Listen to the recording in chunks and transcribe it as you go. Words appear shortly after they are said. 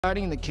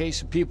In the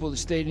case of people of the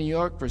state of New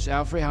York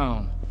versus Frey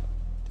Holland.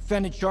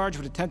 Defendant charged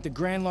with attempted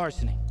grand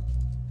larceny.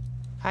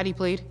 How'd he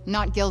plead?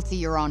 Not guilty,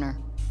 Your Honor.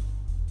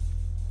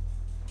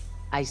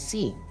 I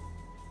see.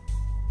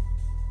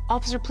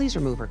 Officer, please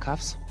remove her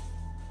cuffs.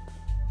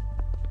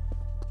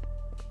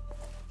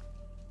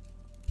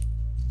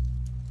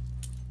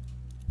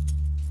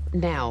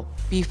 Now,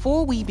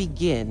 before we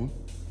begin,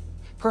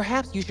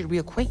 perhaps you should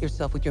reacquaint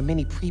yourself with your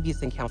many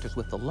previous encounters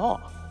with the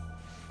law.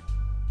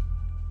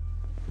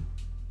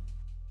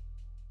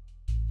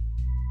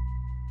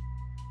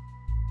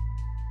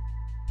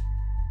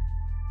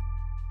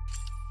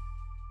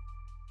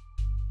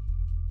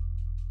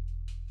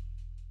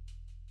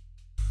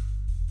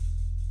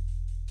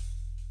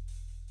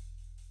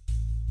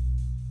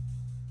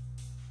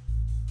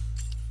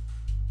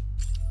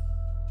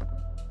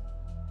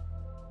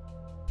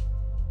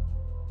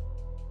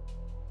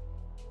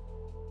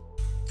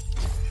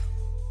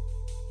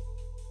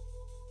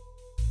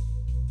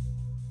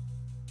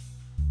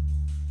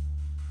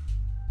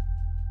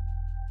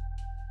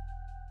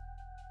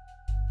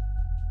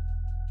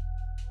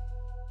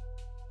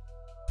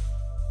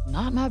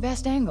 Not my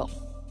best angle.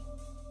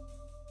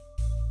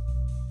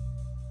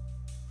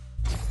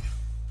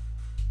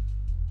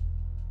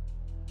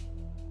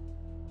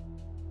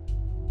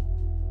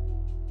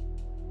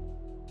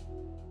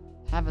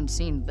 Haven't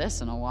seen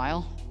this in a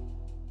while.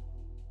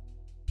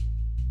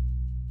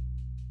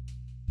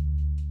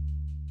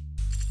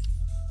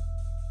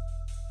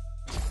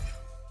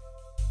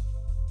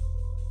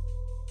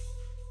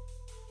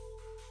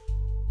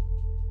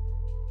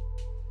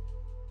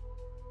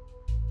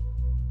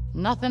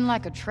 Nothing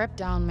like a trip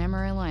down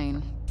memory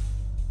lane.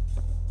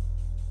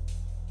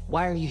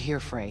 Why are you here,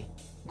 Frey?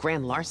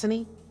 Grand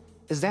larceny?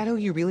 Is that who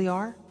you really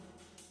are?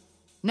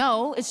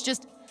 No, it's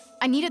just,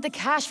 I needed the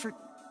cash for...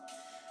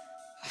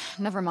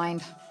 Never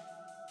mind.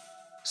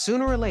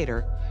 Sooner or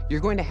later,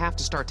 you're going to have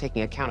to start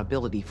taking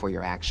accountability for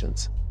your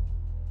actions.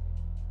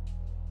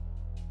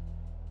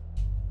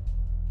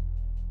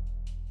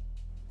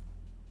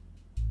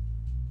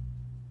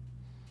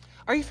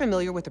 Are you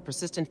familiar with the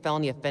persistent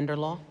felony offender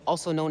law,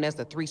 also known as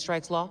the 3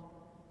 strikes law?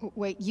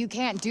 Wait, you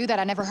can't do that.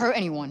 I never hurt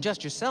anyone.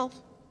 Just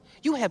yourself.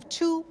 You have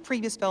 2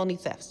 previous felony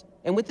thefts,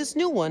 and with this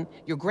new one,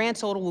 your grand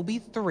total will be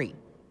 3.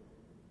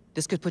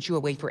 This could put you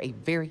away for a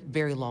very,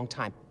 very long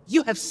time.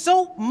 You have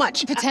so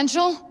much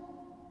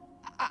potential?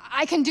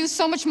 I can do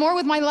so much more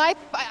with my life.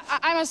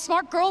 I'm a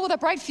smart girl with a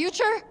bright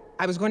future.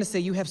 I was going to say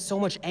you have so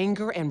much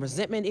anger and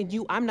resentment in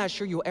you, I'm not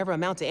sure you'll ever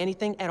amount to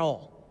anything at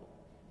all.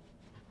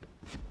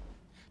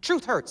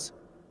 Truth hurts.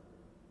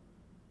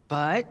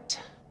 But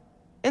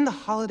in the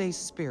holiday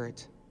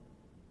spirit,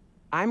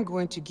 I'm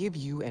going to give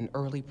you an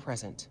early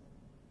present.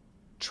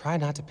 Try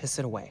not to piss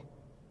it away.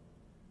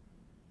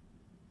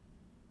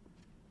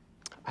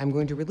 I'm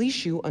going to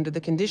release you under the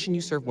condition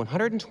you serve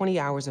 120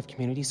 hours of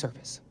community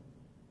service.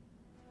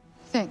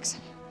 Thanks.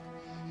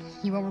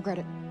 You won't regret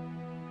it.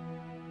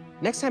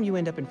 Next time you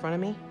end up in front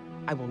of me,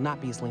 I will not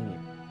be as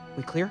lenient.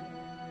 We clear?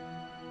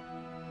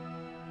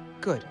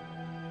 Good.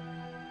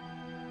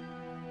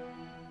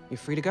 You're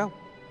free to go.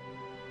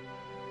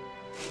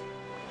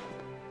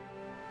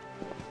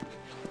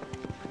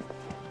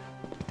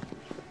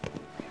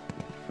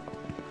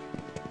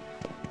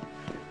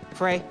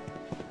 Frey,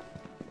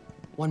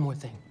 one more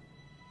thing.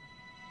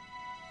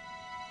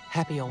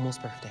 Happy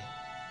almost birthday.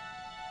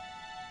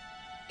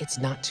 It's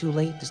not too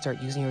late to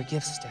start using your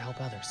gifts to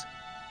help others.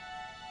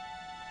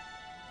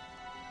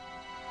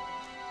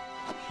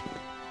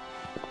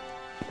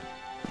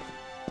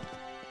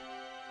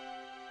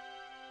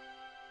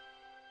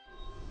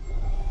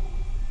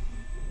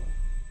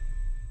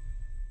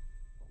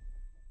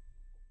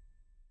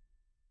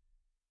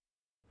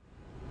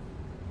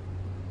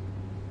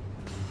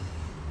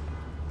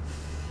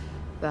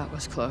 That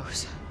was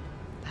close.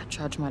 That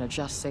judge might have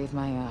just saved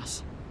my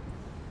ass.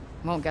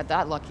 Won't get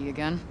that lucky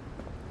again.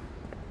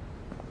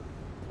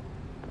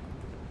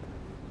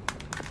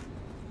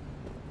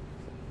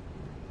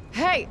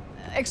 Hey,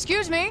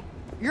 excuse me?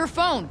 Your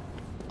phone.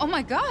 Oh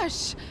my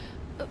gosh.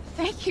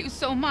 Thank you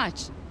so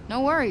much.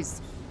 No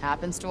worries.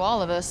 Happens to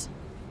all of us.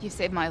 You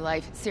saved my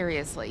life,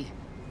 seriously.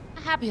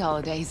 Happy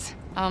holidays.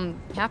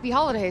 Happy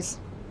holidays.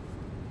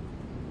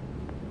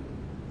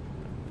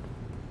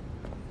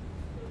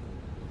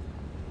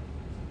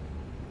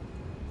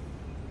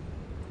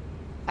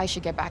 I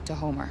should get back to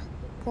Homer.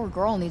 Poor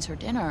girl needs her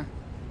dinner.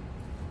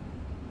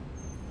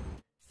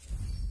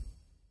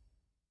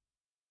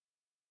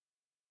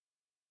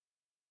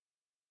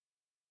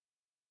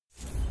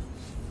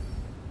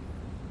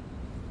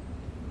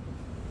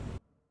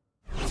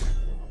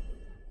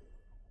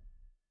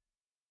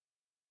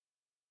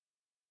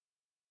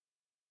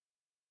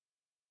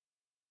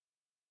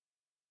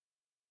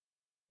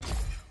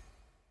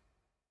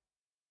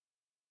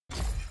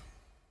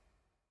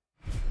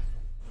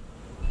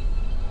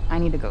 I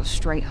need to go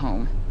straight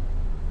home.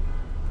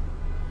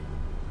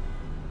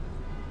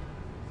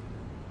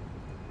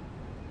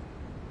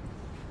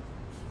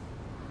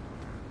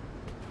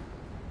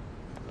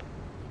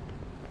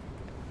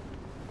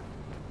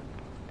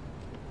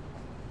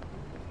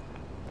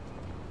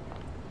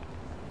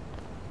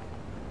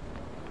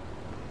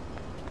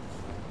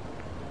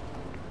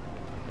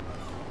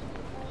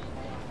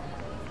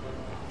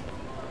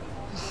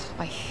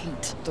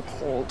 hate the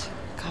cold.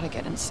 Gotta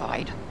get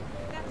inside.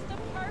 That's the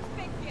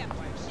perfect gift.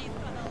 She's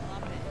gonna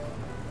love it.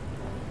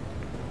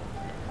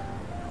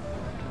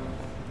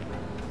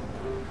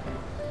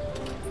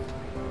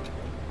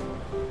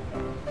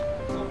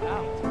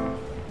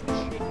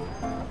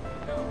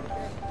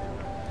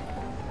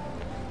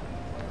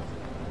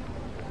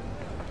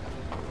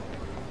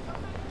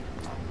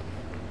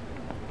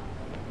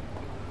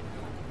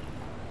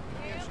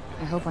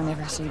 I hope I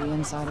never see the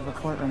inside of a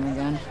courtroom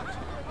again.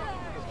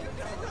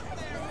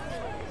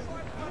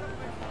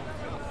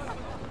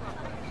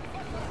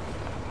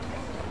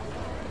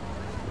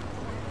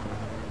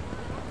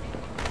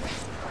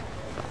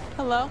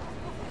 Hello?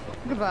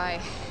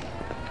 Goodbye.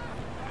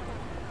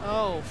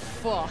 Oh,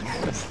 fuck.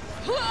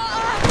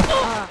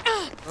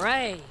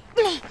 Frey.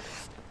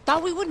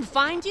 Thought we wouldn't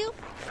find you?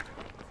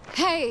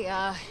 Hey,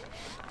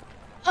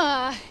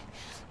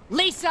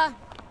 Lisa!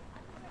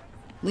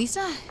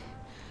 Lisa?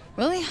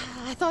 Really?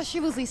 I thought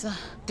she was Lisa.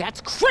 That's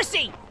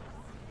Chrissy!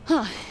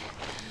 Huh.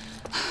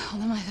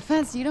 Well, in my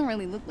defense, you don't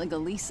really look like a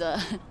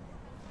Lisa.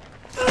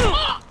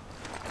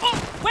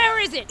 Where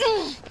is it?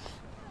 Oh,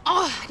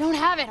 I don't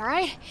have it, all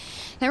right?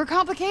 There were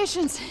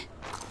complications.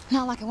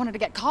 Not like I wanted to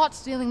get caught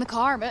stealing the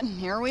car, but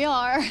here we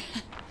are.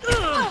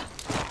 I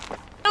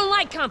don't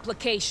like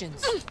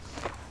complications.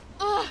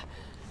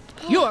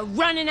 You're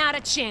running out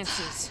of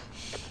chances.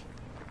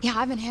 Yeah,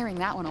 I've been hearing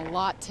that one a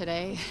lot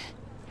today.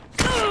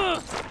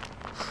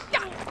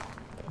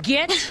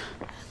 Get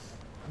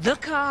the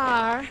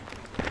car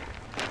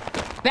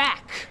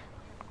back.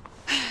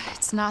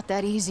 It's not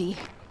that easy.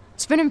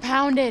 It's been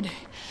impounded.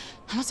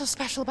 What's so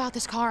special about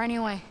this car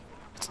anyway?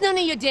 It's none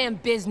of your damn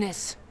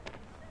business.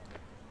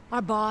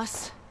 Our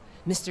boss,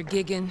 Mr.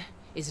 Gigan,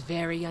 is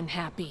very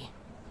unhappy.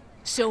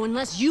 So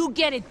unless you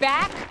get it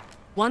back,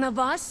 one of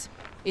us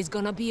is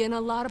gonna be in a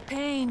lot of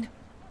pain.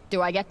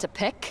 Do I get to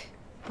pick?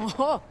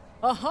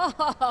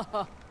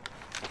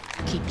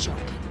 Keep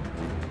joking.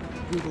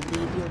 We will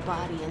leave your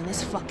body in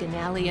this fucking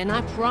alley, and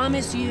I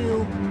promise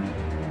you,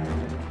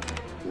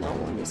 no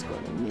one is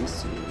gonna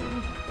miss you.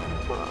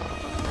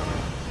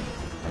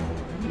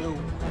 No.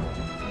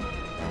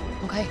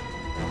 Okay.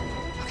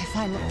 Okay,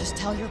 fine. Look, just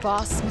tell your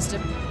boss,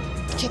 Mr.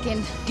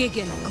 Chicken.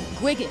 Gigan.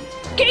 Gwiggin.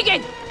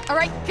 Gigan! All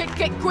right,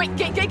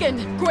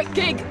 Giggin.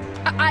 Gig.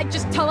 I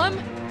just tell him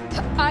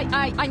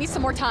I need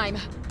some more time.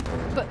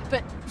 But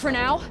for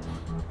now,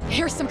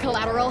 here's some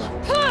collateral.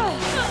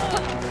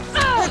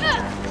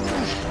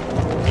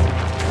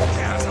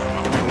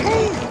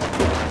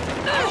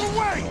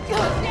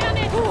 Damn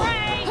it,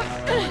 Frey!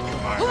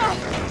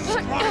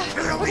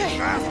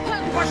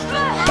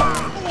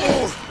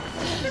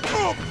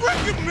 Oh,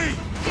 breaking me!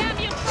 Damn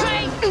you,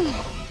 Frey!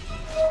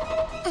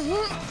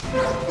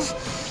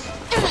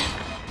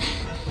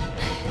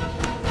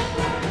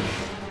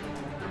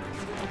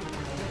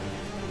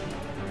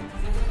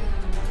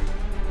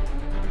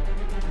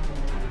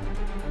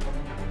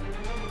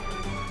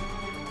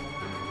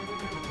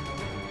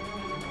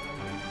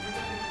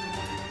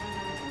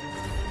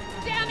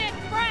 Damn it,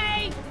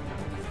 Frey!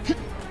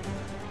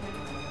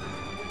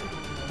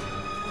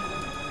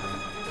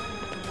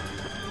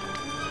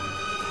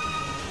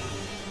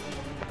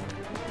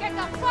 Get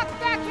the fuck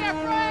back here,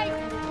 Frey!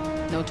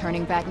 No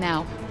turning back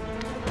now.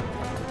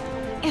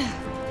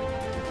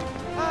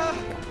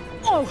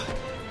 Oh,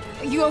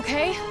 you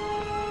okay?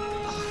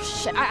 Oh,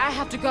 shit, I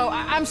have to go.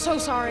 I'm so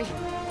sorry.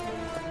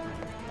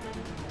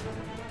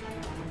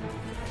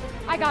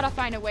 I gotta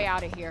find a way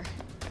out of here.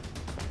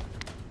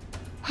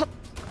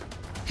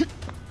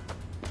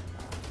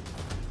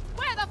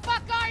 Where the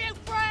fuck are you,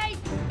 Frey?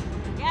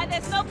 Yeah,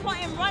 there's no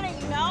point in running,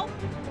 you know?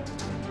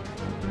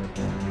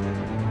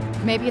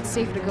 Maybe it's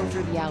safer to go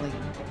through the alley.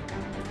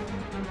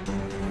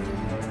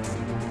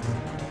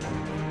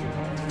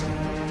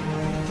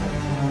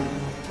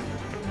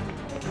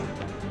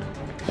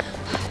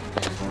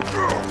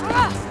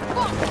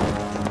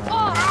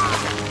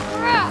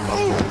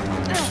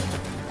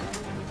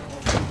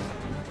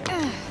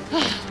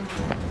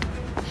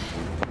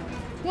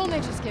 Won't they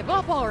just give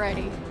up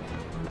already?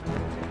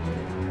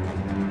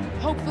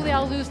 Hopefully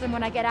I'll lose them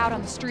when I get out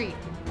on the street.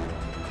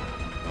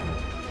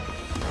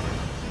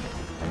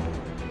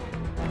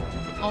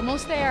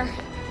 Almost there.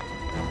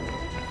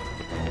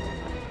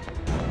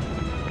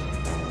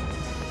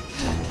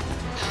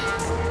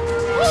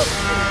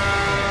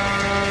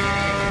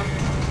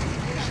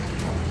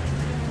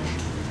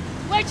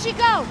 Where'd she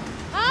go?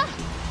 Huh?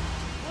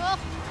 Well,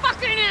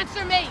 fucking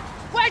answer me!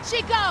 Where'd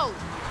she go?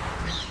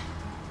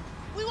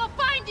 We will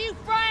find you,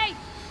 Frey!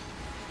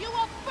 You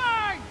will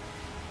burn!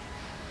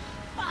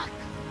 Fuck!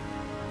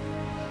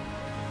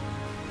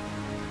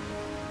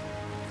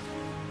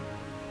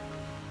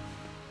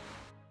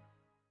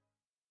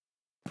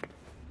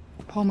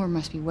 Homer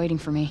must be waiting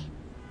for me.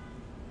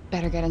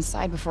 Better get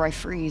inside before I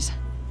freeze.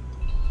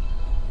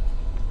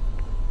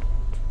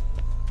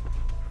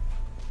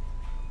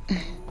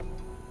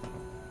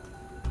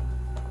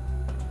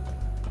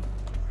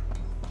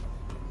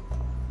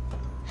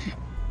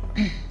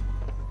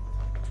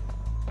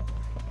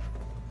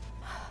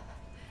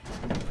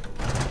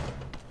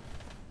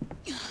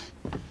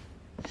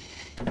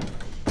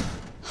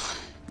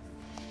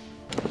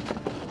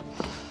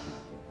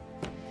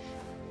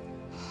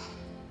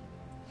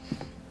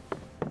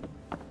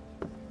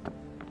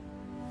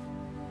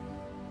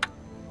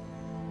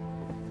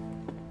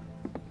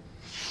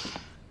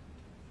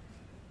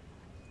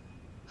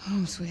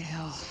 Home sweet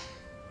hell.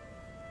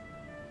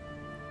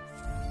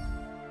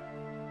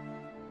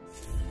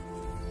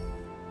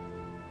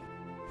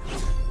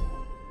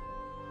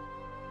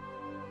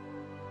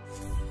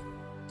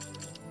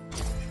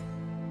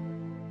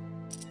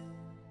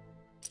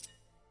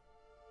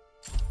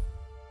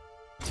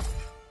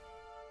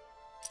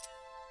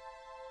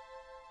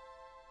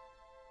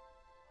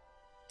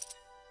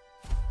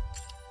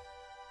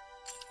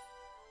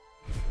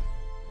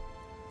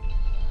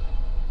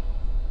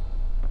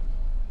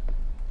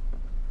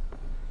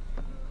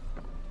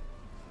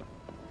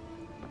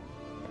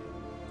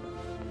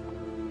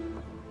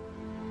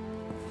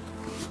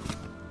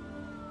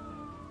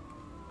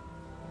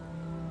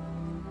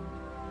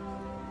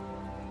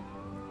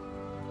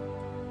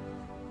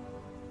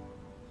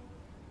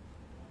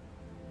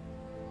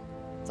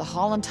 The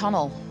Holland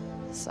Tunnel,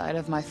 site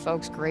of my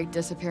folks' great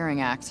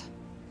disappearing act.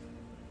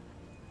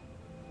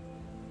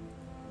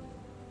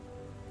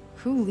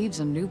 Who leaves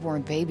a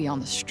newborn baby on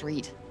the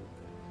street?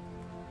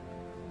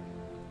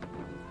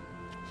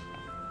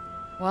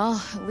 Well,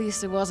 at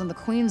least it wasn't the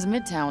Queen's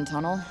Midtown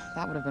Tunnel.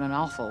 That would have been an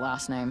awful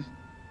last name.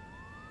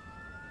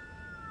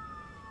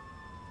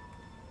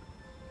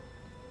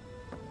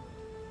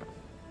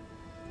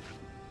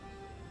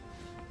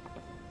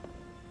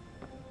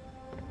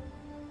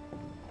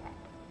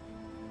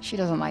 She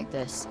doesn't like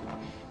this,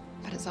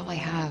 but it's all I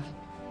have.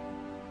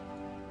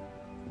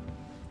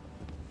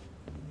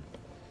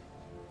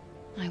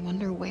 I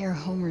wonder where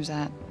Homer's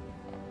at.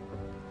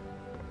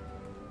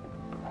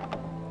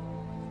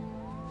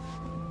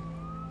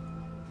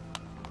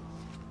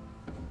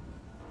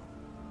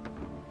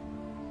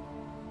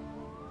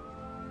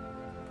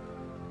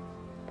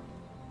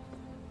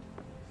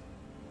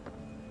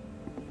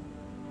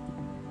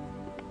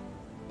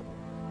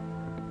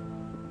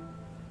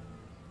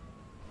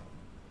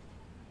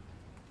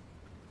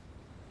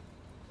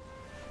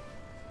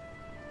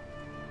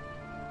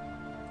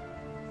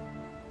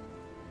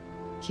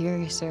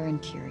 Curiouser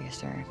and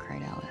curiouser,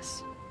 cried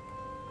Alice.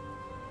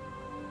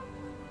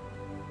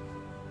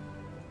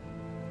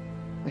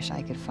 Wish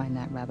I could find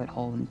that rabbit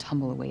hole and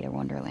tumble away to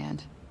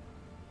Wonderland.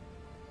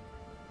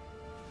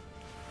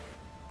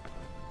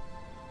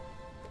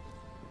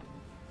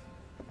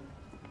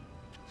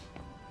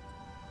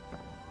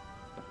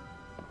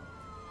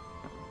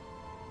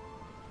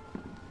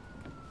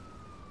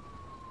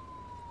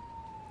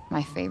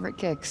 My favorite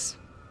kicks.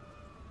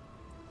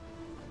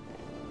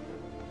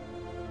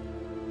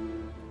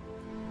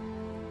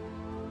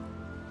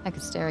 I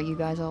could stare at you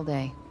guys all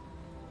day.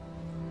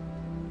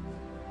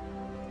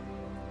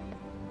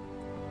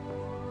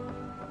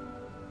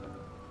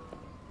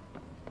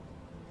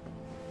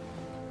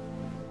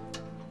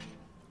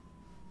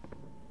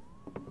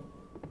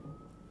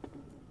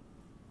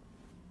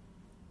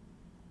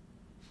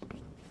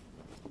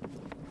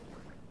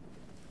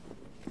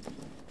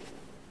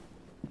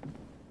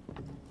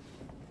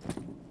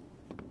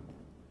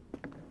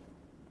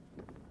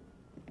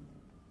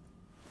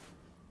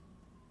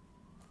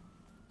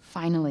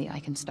 Finally, I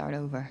can start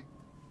over.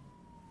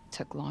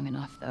 Took long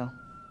enough, though.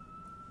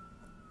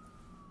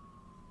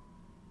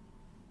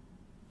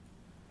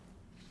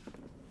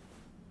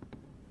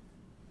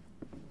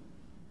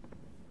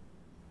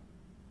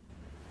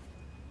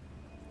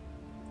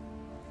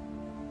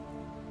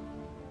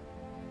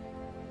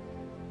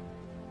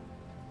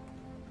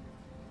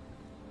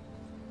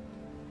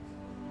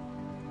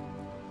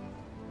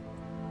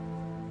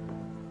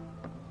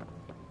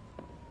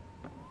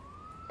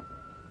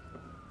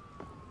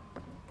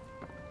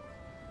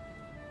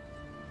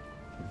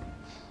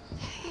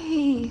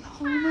 Hey,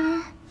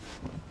 Homer.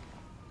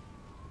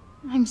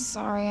 I'm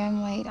sorry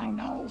I'm late, I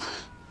know.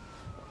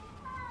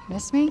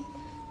 Miss me?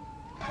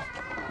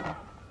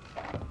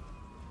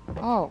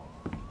 Oh,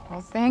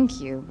 well,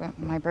 thank you, but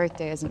my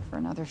birthday isn't for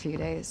another few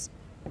days.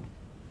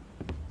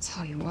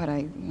 Tell you what,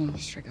 I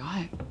almost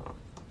forgot.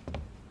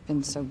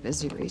 Been so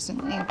busy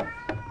recently.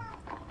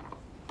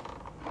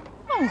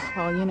 Oh,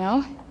 well, you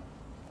know.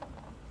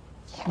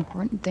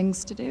 Important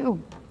things to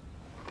do.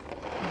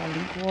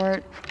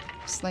 Port,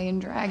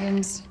 slaying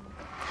dragons.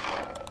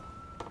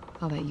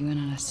 I'll let you in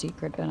on a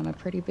secret, but I'm a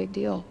pretty big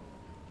deal.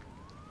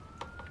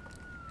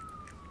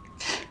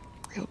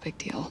 Real big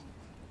deal.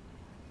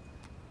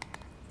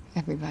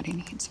 Everybody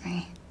needs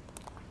me.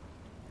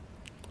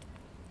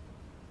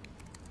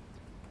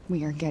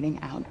 We are getting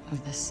out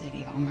of the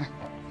city, Homer.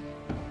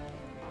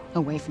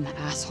 Away from the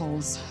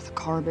assholes, the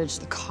garbage,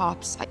 the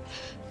cops. I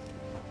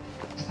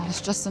thought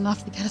it's just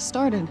enough to get us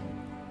started.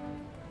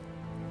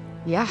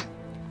 Yeah.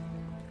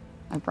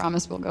 I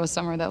promise we'll go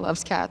somewhere that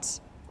loves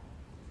cats.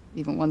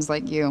 Even ones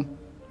like you.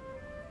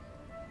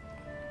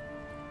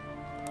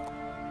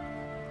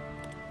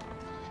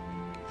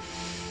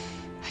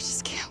 I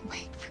just can't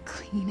wait for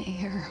clean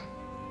air,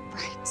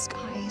 bright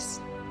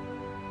skies.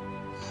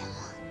 No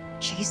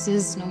more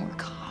chases, no more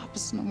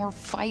cops, no more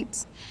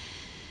fights.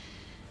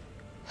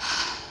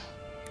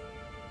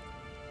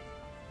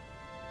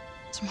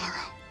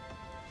 Tomorrow.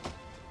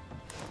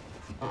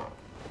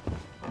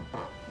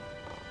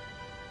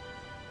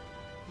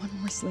 One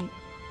more sleep.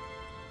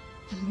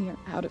 And we are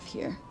out of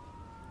here.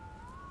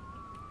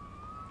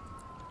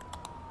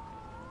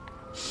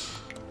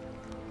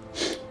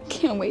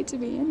 Can't wait to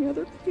be any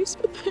other place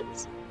but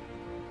this.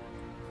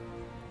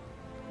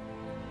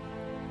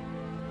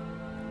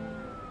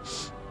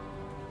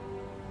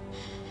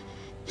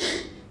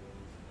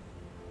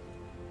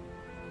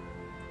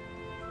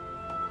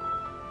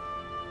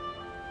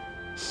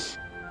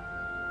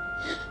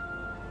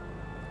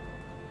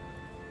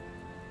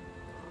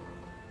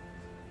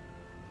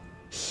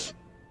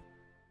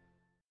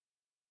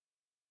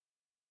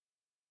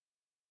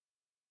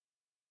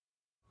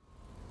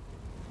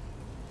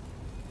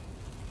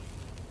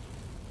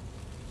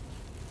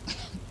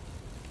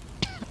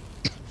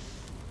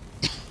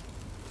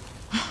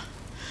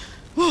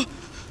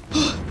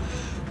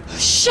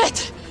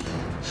 Shit!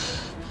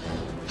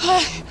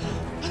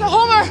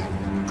 Homer!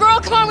 Girl,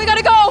 come on, we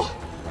gotta go!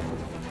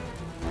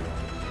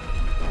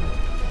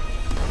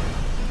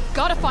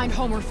 Gotta find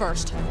Homer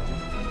first.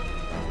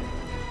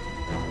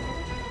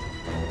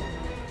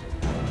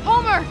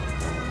 Homer!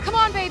 Come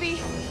on,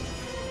 baby!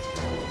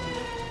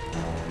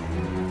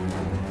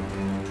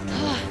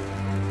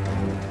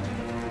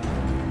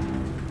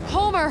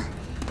 Homer!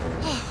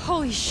 Oh,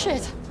 holy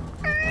shit.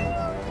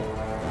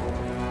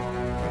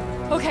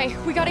 Okay,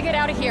 we gotta get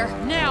out of here,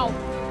 now!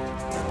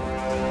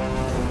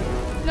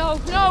 No,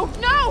 no,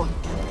 no!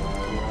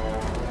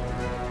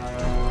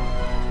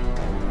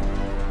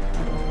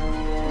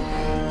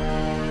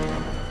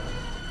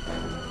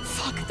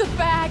 Fuck the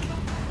bag!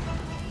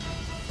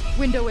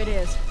 Window it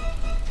is.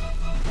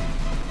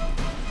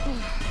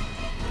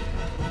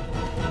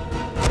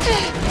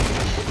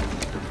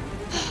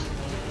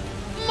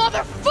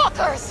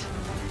 Motherfuckers!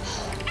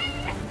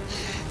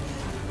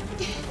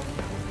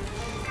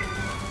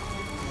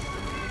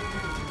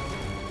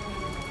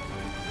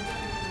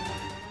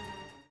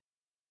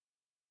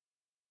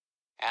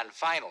 And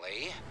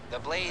finally, the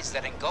blaze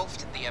that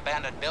engulfed the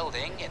abandoned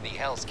building in the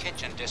Hell's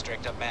Kitchen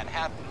district of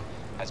Manhattan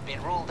has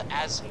been ruled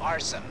as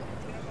arson.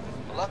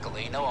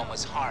 Luckily, no one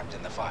was harmed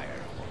in the fire.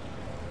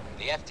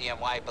 The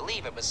FDNY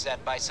believe it was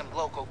set by some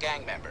local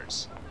gang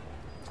members.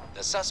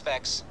 The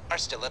suspects are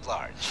still at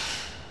large.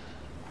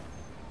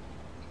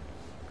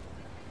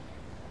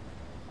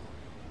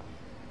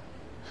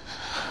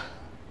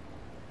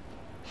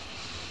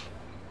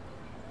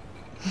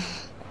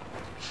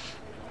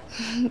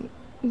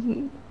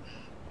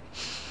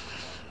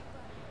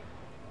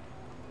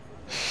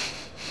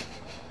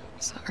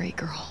 Sorry,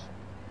 girl.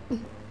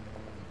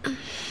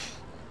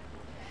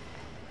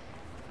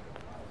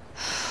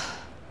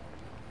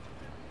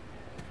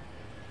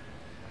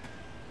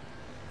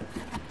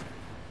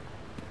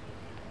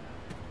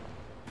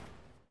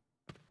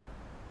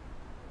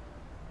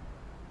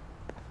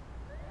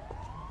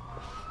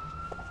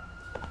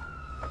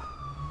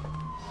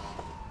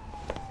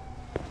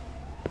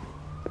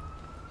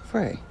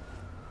 Frey,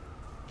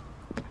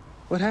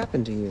 what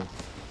happened to you?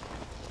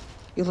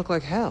 You look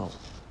like hell.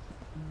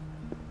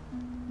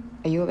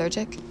 Are you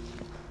allergic?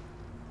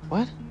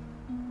 What?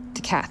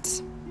 To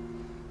cats.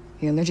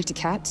 Are you allergic to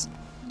cats?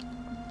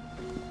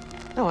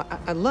 No,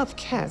 I love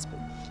cats, but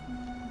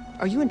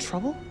are you in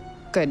trouble?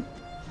 Good.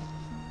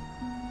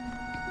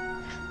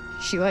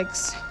 She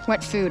likes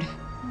wet food,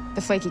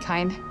 the flaky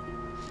kind,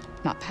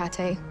 not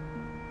pate.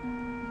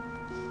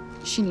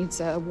 She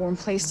needs a warm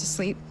place to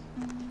sleep,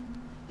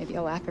 maybe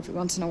a lap every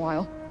once in a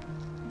while.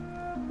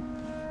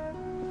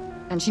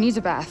 And she needs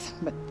a bath,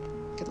 but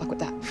good luck with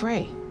that.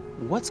 Frey,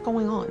 what's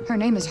going on? Her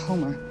name is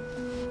Homer.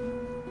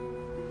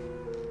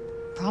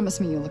 Promise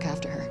me you'll look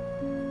after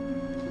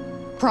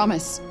her.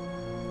 Promise.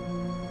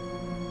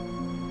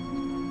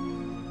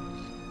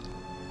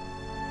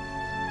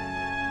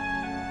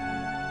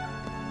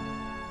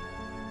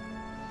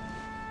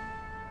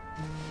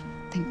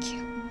 Thank you.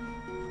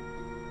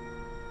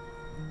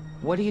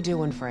 What are you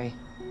doing, Frey?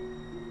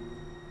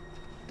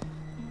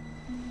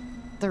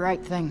 The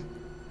right thing.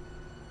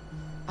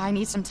 I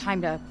need some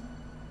time to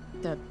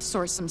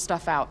sort some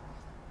stuff out,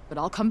 but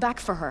I'll come back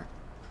for her.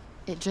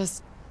 It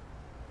just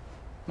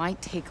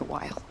might take a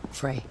while.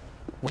 Frey,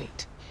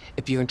 wait.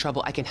 If you're in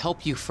trouble, I can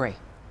help you, Frey.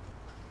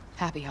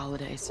 Happy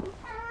holidays.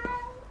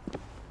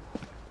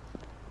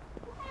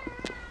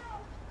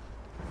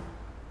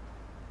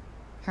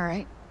 All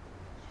right.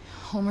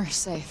 Homer's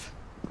safe.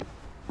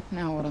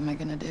 Now what am I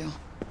gonna do?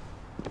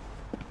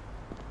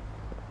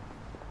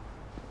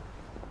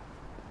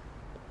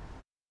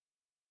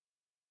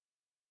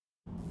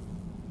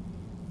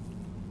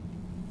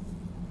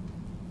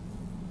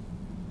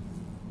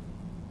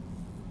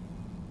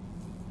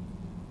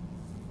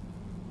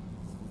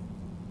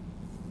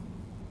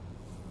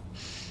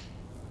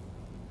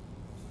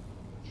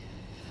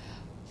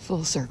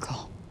 Full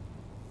circle.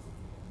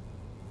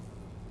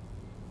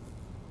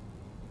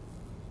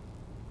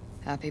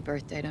 Happy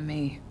birthday to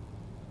me.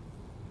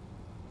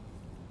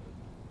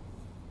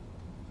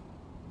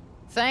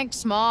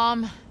 Thanks,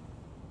 Mom.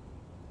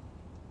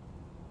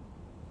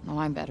 No,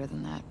 I'm better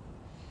than that.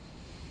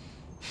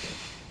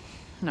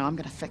 No, I'm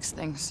gonna fix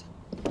things.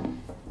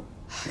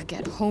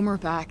 Get Homer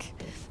back.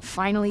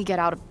 Finally get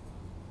out of...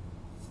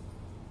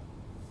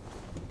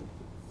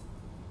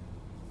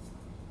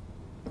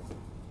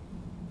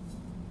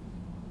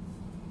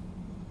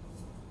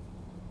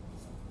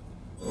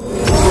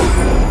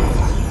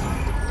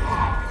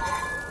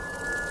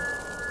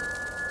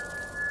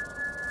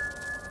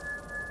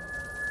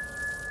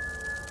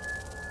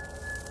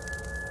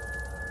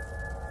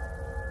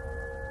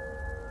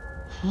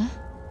 Huh?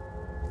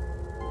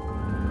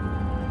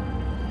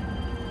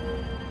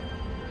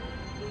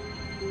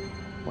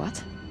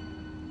 What?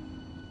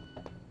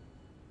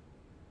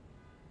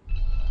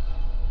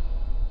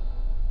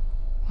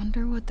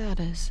 Wonder what that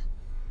is.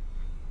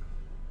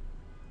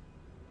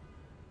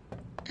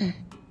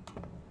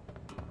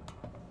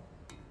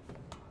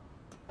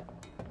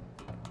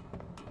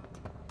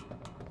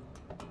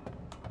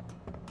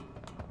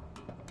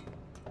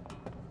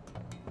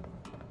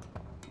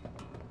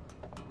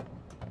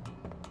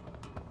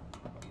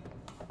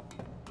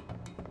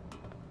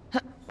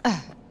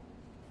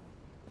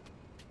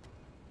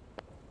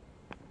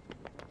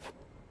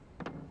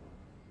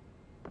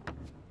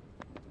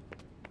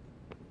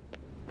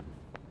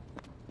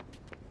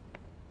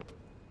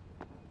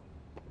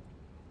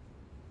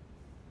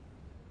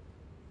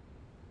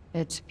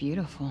 It's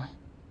beautiful.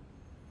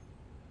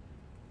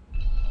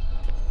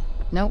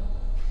 Nope,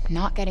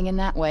 not getting in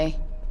that way.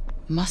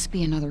 Must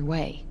be another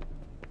way.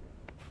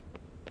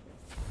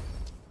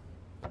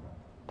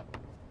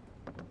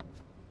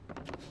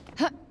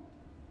 Huh.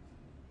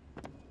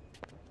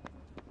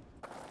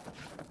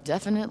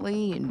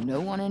 Definitely no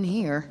one in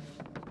here.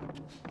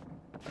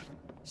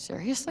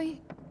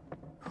 Seriously?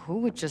 Who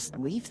would just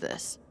leave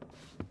this?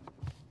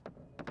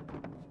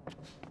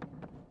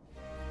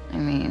 I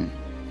mean,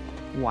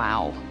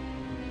 wow.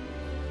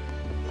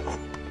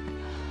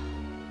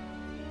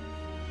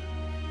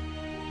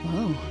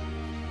 Whoa.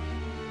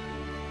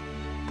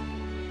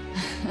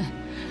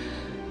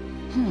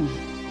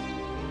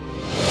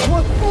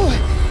 What?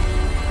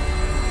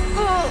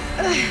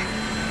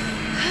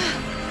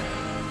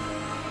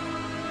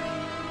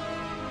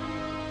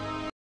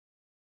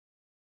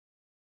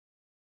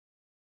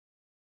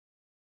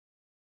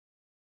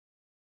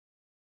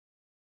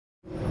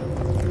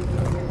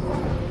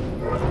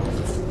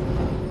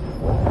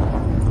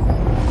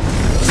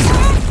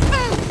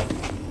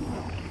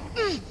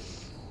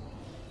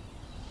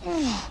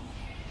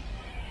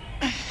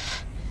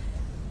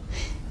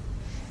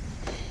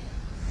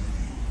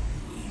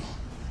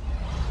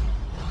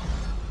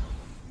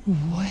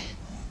 What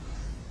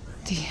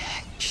the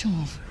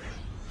actual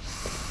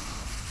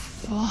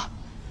fuck?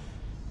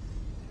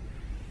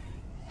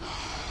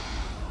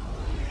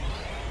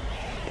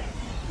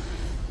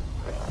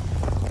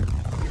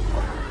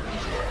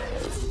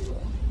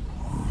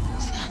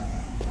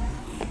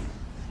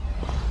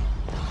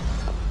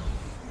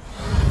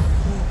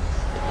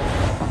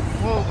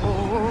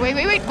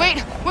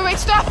 Whoa, wait,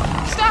 stop!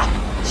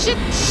 Shit!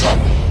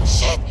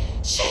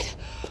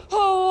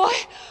 Oh,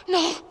 what?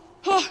 No!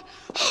 Oh,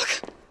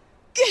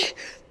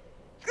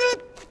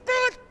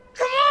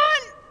 come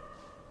on!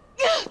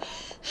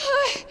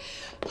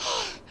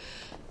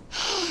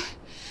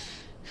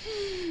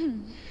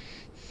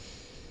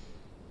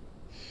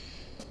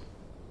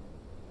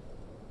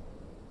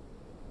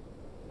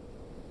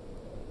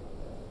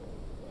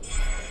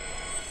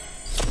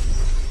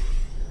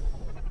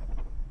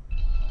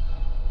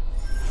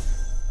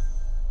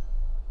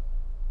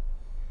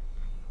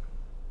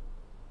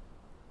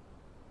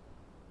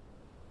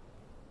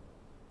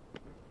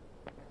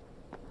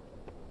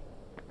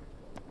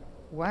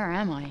 Where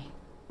am I?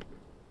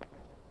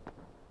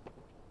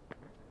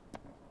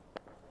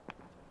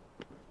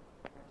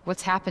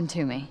 What's happened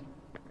to me?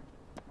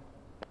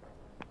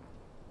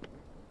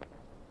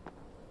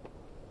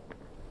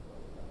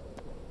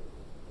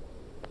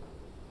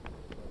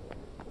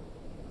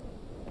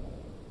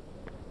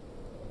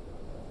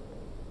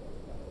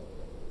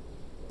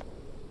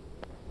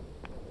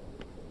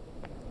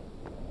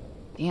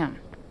 Damn,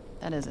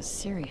 that is a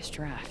serious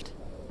draft.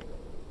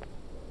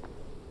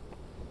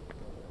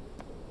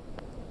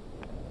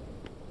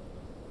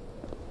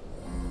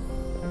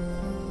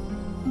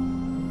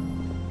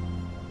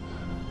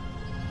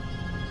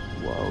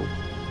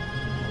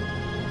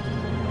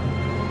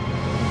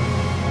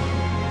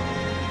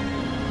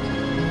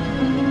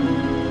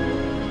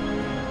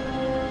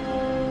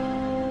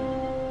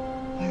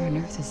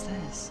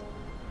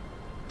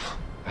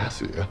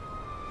 Athia?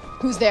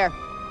 Who's there?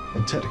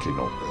 And technically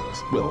not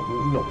Earth. Well,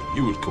 not what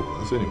you would call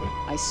Earth, anyway.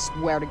 I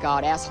swear to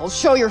God, asshole,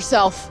 show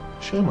yourself!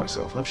 Show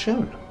myself? I've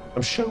shown.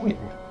 I'm showing.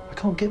 I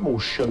can't get more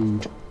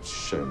showed.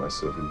 Show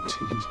myself,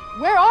 indeed.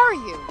 Where are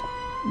you?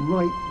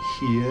 Right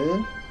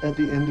here, at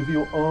the end of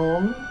your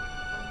arm.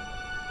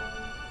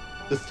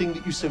 The thing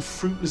that you so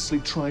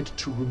fruitlessly tried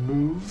to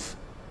remove.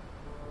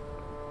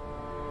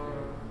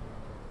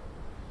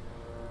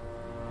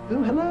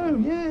 Oh, hello,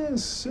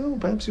 yes. Oh,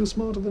 perhaps you're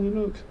smarter than you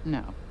look.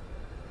 No.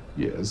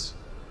 Yes.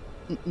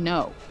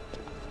 No.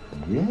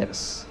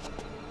 Yes.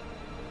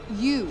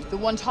 You, the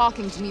one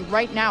talking to me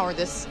right now, are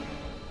this...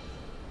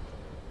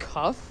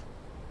 cuff?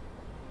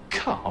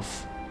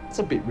 Cuff? It's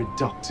a bit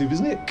reductive,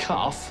 isn't it?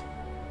 Cuff?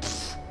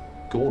 Pfft.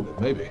 Gauntlet,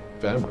 maybe.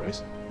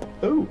 Vambrace.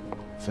 Oh,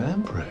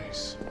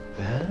 Vambrace.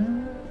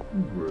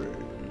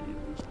 Vambrace.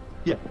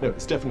 Yeah, no,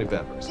 it's definitely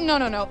Vambrace.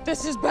 No.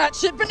 This is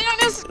batshit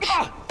bananas!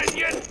 And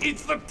yet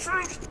it's the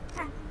truth.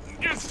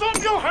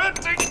 Stop your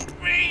hurting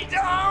me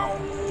now.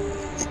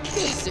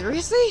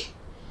 Seriously?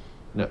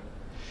 No.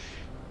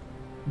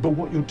 But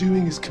what you're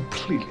doing is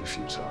completely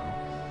futile.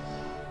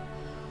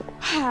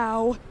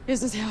 How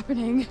is this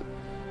happening?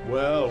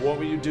 Well, what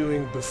were you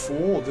doing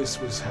before this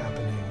was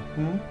happening,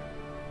 hmm?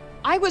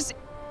 I was...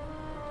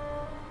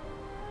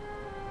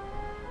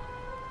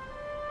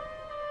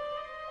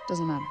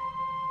 Doesn't matter.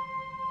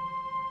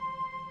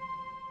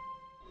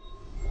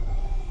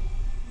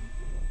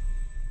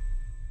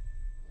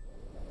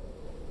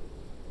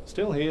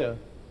 Still here.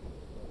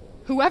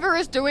 Whoever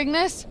is doing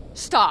this,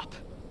 stop.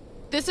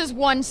 This is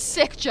one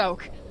sick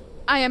joke.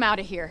 I am out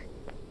of here.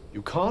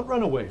 You can't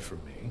run away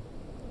from me.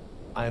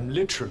 I am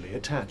literally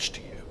attached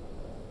to you.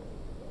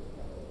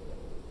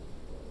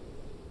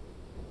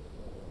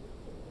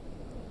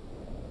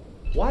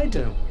 Why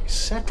don't we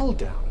settle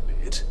down a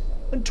bit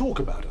and talk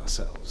about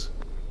ourselves?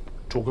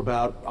 Talk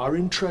about our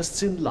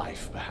interests in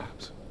life,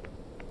 perhaps.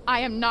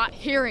 I am not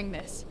hearing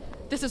this.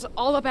 This is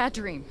all a bad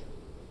dream.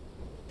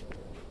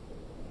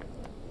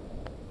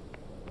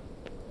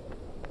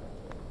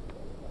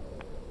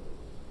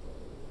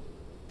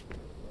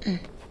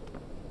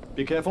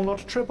 Be careful not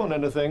to trip on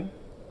anything.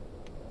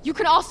 You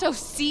can also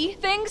see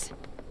things?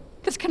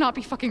 This cannot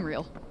be fucking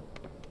real.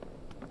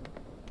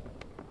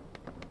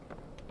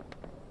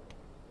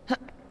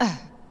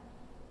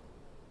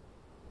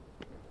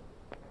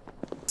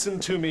 Listen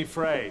to me,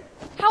 Frey.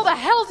 How the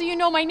hell do you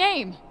know my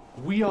name?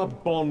 We are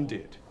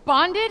bonded.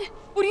 Bonded?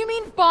 What do you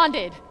mean,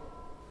 bonded?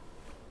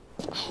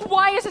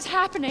 Why is this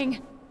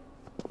happening?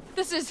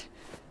 This is...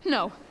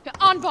 No.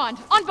 On bond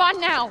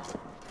now!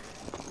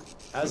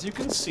 As you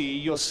can see,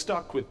 you're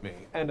stuck with me,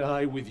 and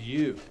I with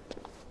you.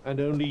 And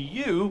only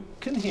you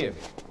can hear me.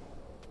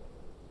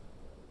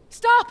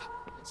 Stop!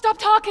 Stop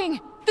talking!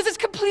 This is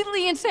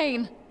completely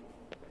insane!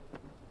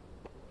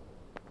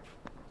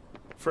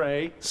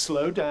 Frey,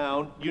 slow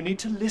down. You need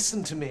to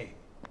listen to me.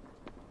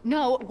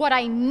 No, what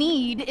I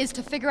need is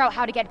to figure out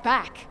how to get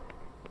back.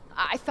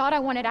 I thought I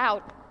wanted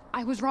out.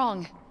 I was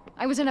wrong.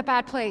 I was in a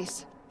bad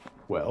place.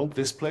 Well,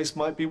 this place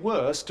might be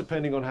worse,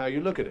 depending on how you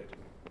look at it.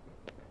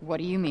 What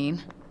do you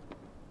mean?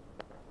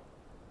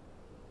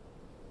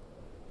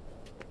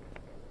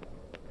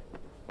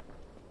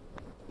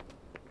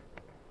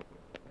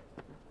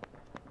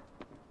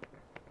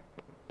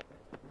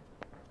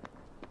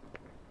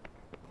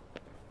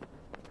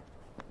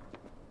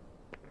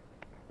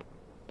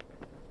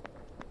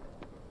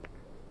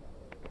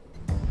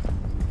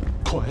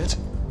 Quiet.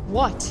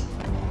 What?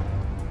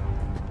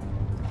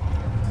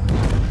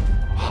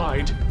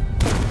 Hide.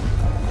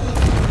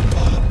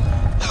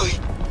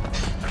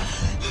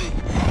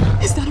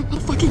 Is that a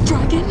motherfucking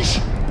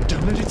dragon?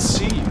 Don't let it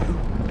see you.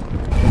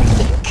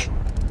 Think.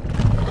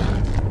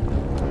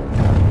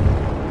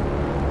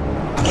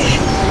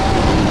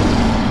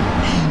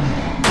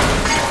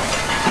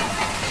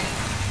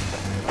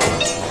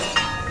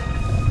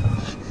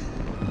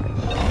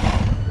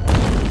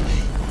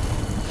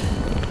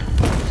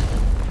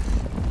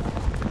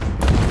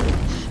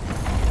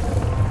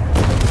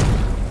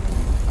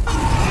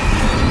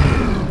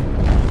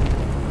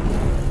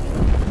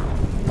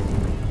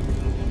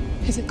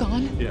 Is it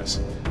gone? Yes,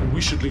 and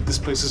we should leave this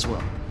place as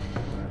well.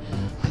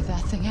 With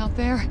that thing out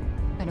there?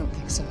 I don't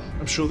think so.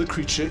 I'm sure the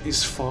creature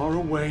is far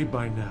away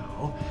by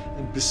now,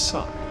 and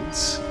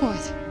besides...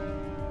 What?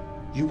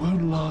 You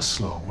won't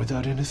last long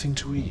without anything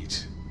to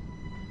eat.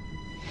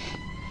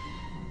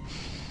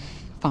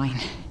 Fine.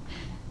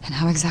 And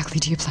how exactly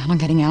do you plan on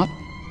getting out?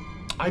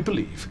 I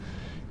believe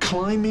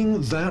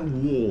climbing that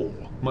wall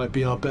might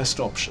be our best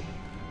option.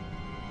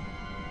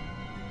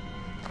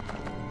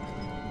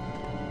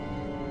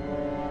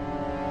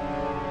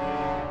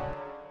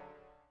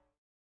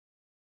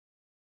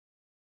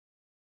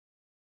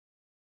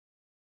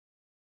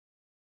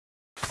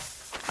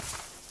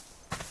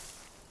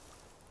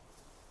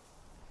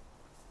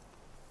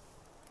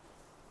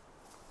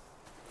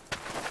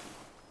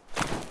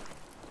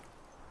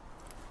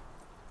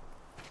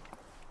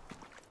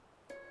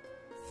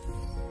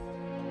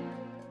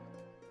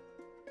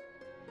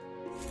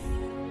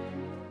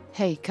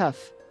 Hey,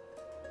 Cuff.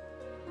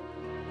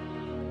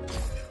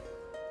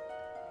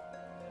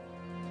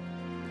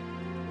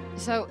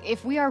 So,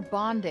 if we are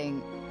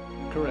bonding...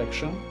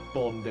 Correction,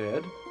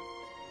 bonded.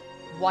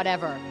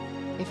 Whatever.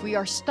 If we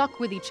are stuck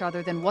with each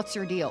other, then what's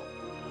your deal?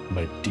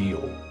 My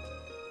deal.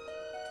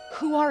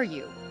 Who are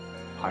you?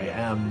 I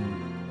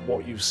am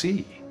what you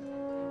see.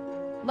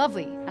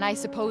 Lovely. And I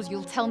suppose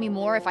you'll tell me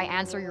more if I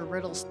answer your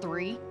riddles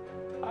 3?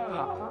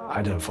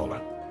 I don't follow.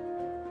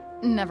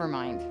 Never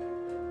mind.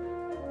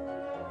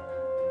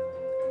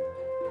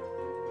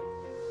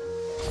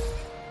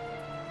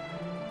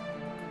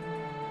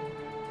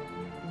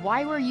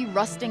 Why were you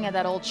rusting at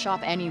that old shop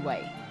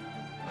anyway?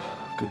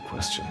 Good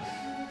question.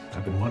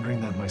 I've been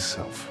wondering that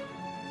myself.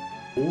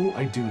 All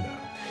I do know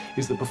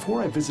is that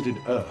before I visited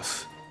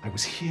Earth, I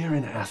was here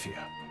in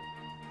Athia.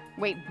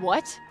 Wait,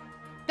 what?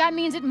 That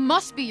means it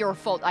must be your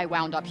fault I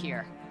wound up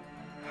here.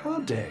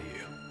 How dare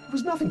you? It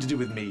was nothing to do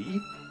with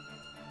me.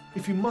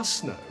 If you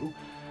must know,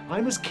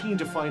 I'm as keen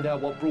to find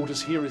out what brought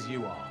us here as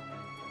you are.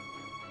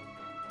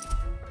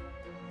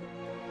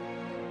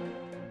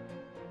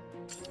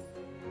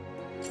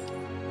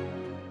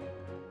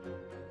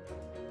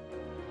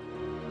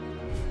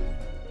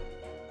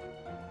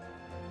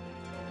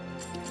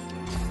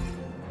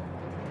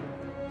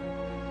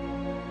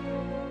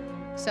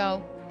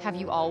 So, have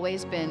you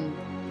always been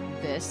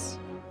this?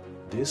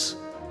 This?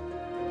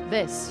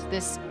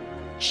 This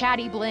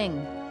chatty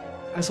bling.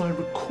 As I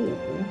recall,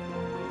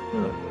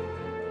 no.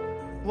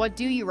 What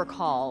do you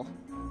recall?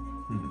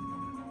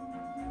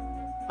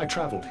 I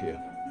traveled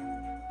here.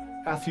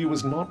 Athia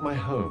was not my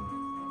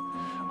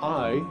home.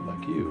 I,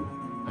 like you,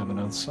 am an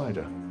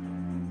outsider.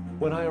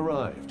 When I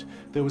arrived,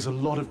 there was a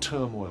lot of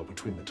turmoil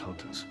between the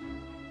Tantas.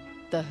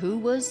 The who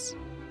was?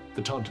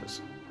 The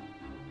Tantas.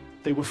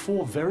 They were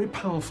 4 very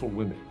powerful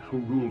women who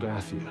ruled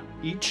Athia,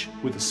 each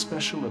with a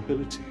special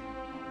ability.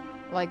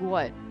 Like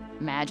what?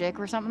 Magic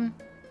or something?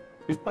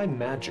 If by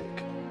magic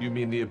you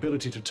mean the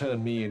ability to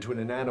turn me into an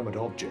inanimate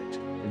object,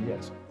 then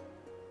yes.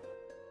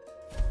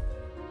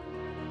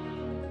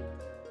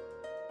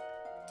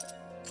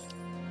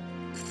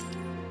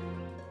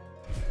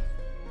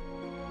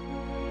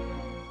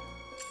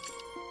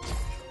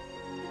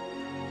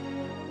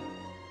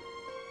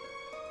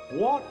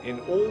 What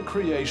in all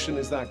creation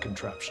is that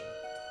contraption?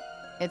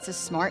 It's a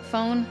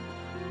smartphone.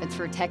 It's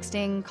for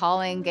texting,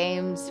 calling,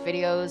 games,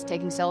 videos,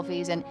 taking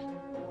selfies, and...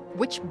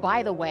 Which,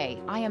 by the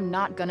way, I am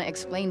not gonna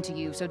explain to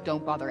you, so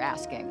don't bother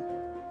asking.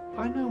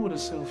 I know what a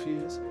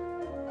selfie is.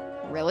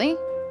 Really?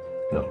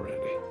 Not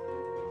really.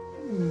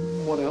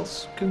 What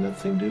else can that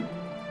thing do?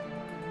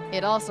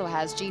 It also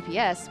has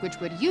GPS, which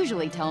would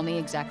usually tell me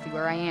exactly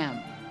where I am.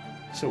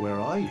 So where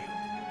are you?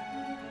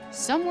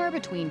 Somewhere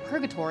between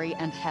purgatory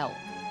and hell.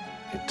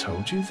 It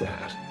told you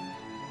that.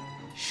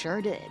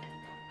 Sure did.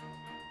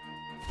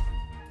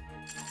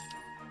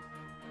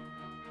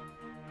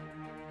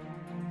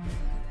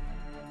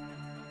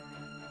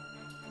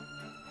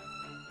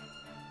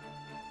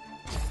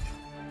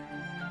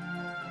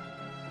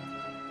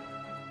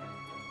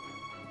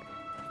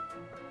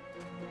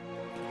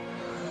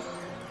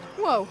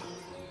 Whoa.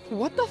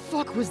 What the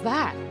fuck was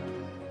that?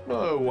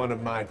 Oh, one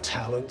of my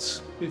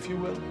talents, if you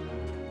will.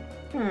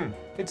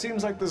 It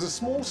seems like there's a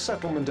small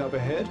settlement up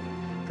ahead.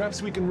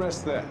 Perhaps we can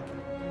rest there.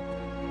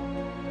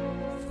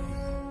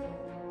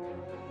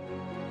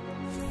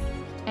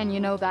 And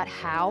you know that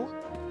how?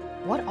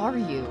 What are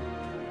you?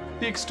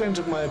 The extent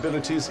of my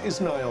abilities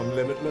is nigh on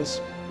limitless.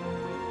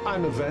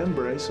 I'm a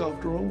vambrace,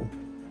 after all.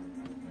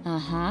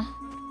 Uh-huh.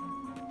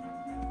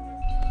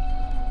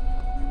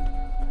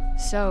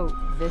 So,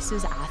 this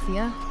is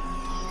Athia?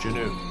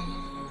 Janu.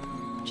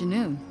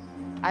 Janu.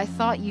 I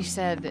thought you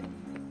said...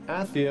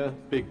 Athia,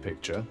 big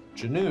picture.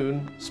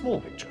 Janoon, small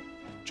picture.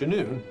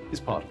 Janoon is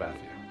part of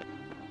Athia.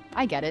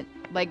 I get it.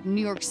 Like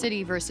New York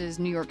City versus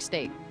New York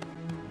State.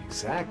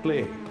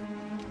 Exactly.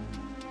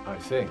 I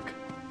think.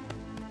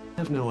 I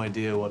have no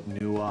idea what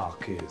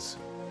Newark is.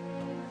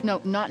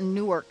 No, not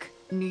Newark.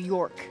 New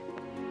York.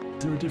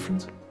 Is there a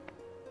difference?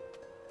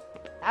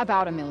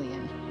 About 1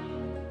 million.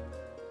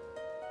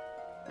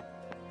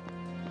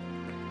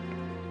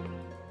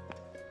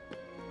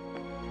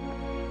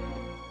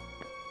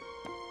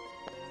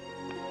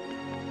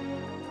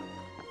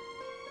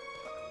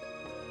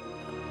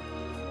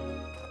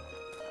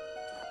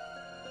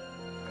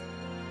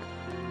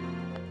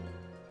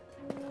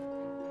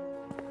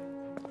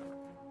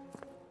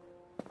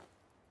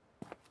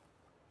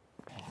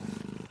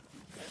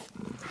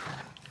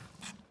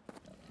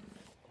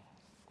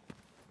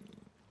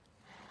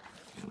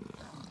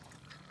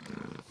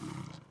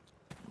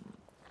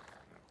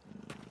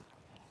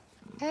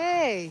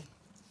 Hey,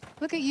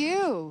 look at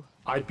you.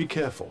 I'd be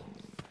careful.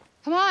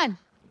 Come on,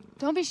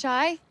 don't be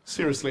shy.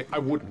 Seriously, I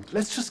wouldn't.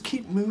 Let's just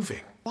keep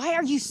moving. Why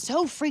are you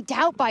so freaked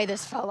out by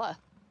this fella?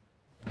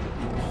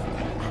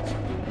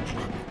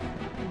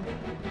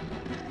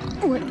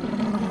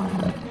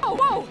 Oh,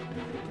 whoa!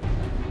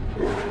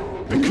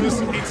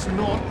 Because it's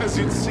not as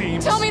it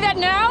seems. Tell me that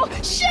now!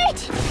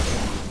 Shit!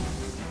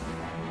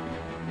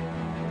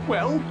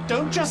 Well,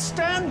 don't just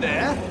stand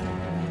there.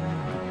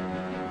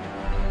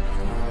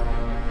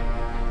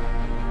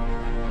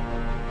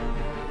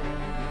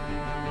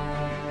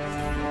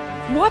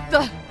 What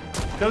the?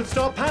 Don't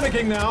start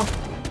panicking now.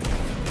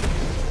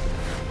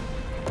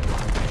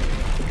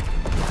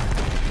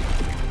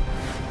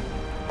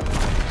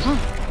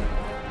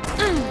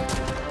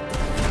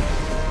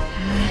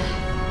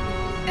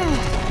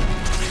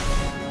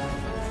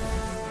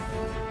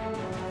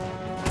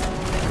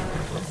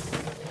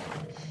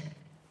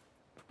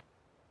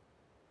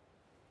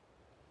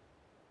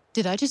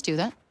 Did I just do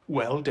that?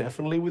 Well,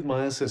 definitely with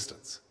my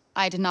assistance.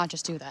 I did not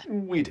just do that.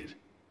 We did.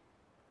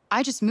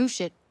 I just moved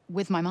shit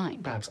with my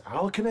mind. Perhaps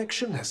our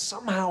connection has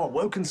somehow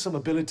awoken some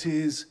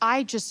abilities.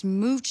 I just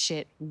moved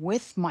shit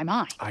with my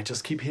mind. I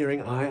just keep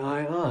hearing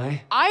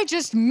I. I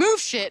just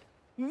moved shit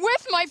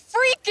with my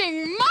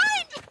freaking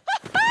mind!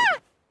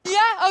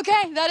 Yeah,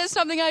 okay, that is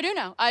something I do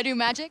now. I do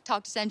magic,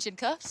 talk to sentient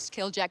cuffs,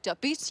 kill jacked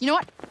up beasts. You know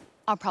what?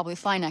 I'll probably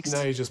fly next.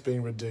 Now you're just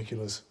being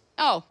ridiculous.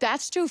 Oh,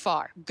 that's too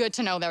far. Good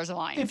to know there's a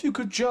line. If you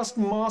could just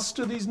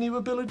master these new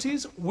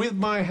abilities, with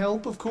my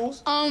help, of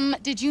course.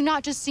 Did you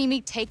not just see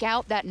me take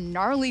out that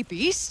gnarly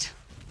beast?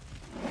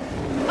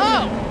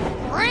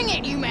 Oh, bring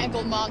it, you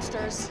mangled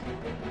monsters.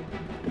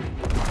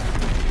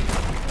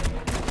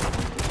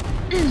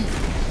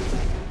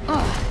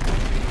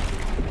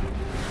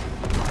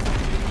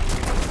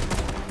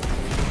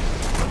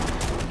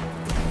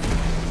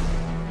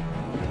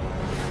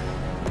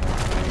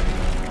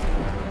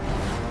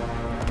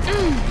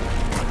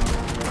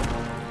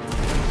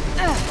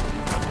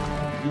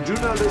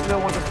 know there's no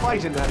one to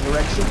fight in that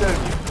direction,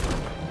 don't you?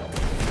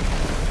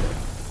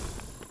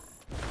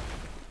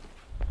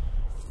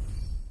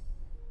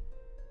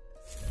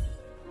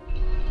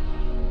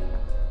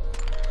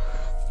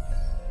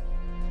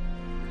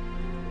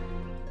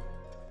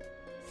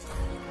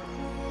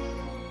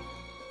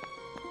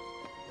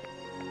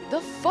 The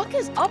fuck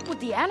is up with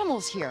the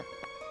animals here?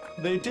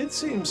 They did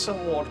seem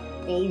somewhat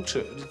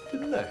altered,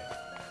 didn't they?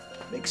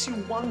 Makes you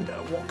wonder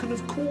what could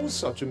have caused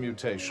such a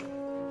mutation.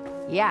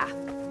 Yeah,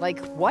 like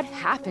what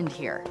happened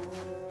here?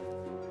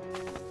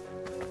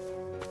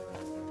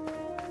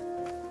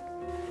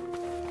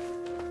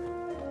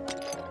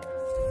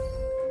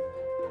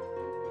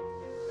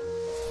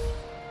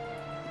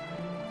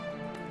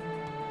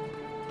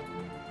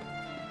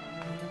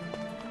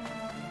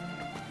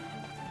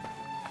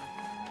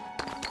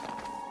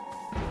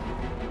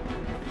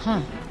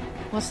 Huh.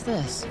 What's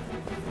this?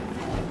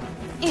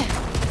 Yeah.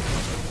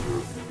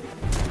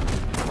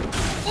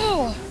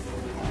 Oh!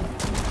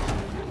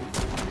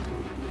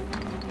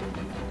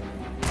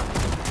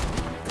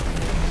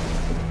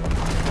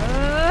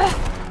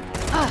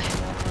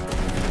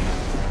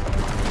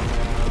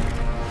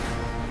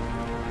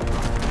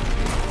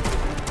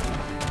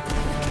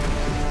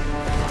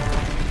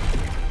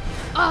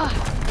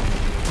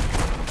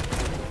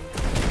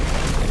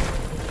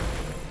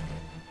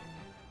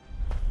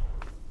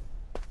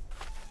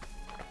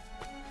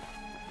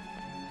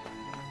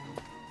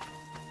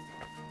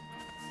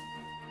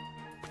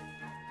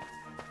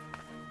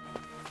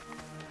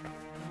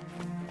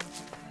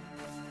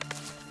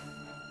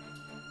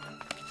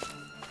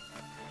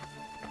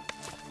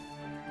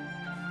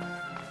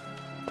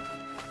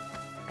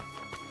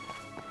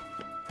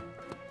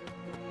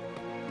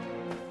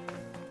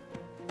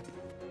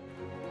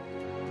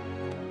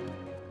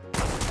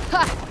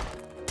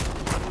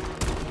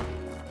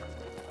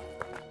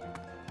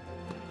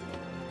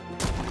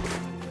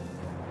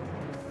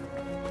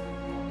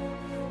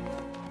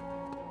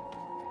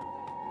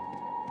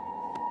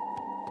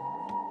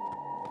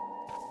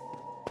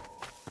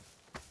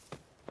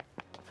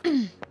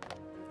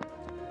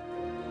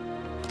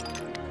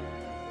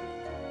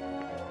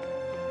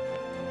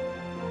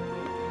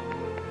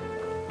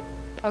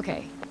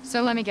 Okay,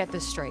 so let me get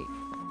this straight.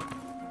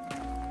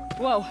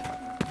 Whoa.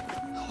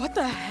 What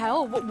the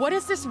hell? What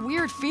is this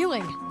weird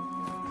feeling?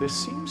 There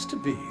seems to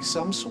be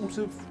some sort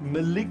of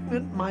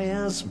malignant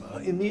miasma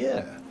in the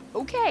air.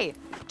 Okay,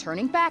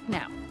 turning back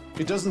now.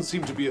 It doesn't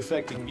seem to be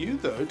affecting you,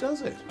 though,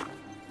 does it?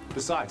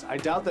 Besides, I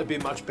doubt there'd be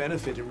much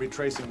benefit in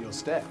retracing your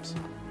steps.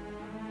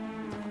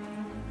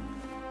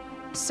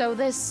 So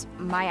this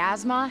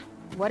miasma,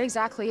 what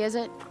exactly is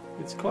it?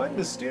 It's quite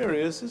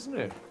mysterious, isn't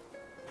it?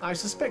 I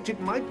suspect it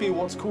might be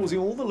what's causing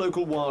all the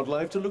local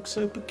wildlife to look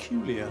so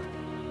peculiar.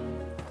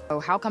 Oh,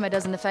 how come it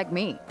doesn't affect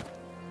me?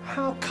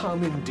 How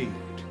come indeed?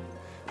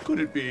 Could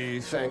it be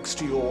thanks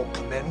to your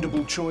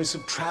commendable choice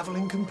of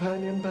traveling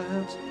companion,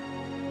 perhaps?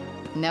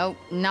 No,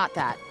 not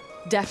that.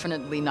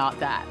 Definitely not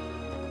that.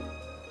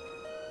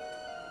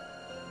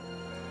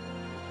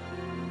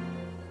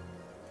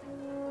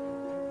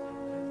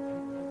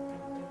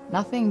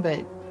 Nothing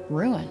but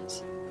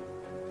ruins.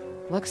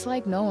 Looks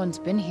like no one's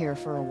been here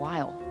for a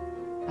while.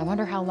 I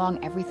wonder how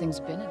long everything's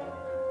been in.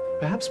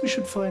 Perhaps we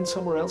should find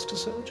somewhere else to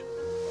search?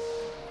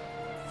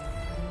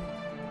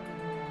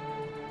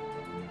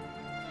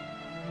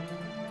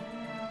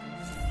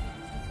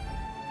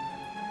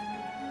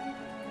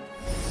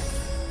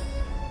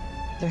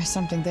 There's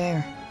something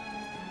there.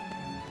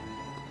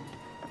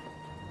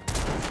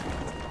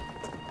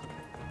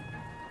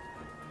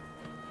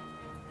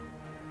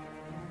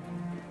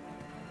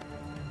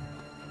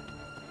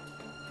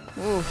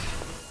 Oof.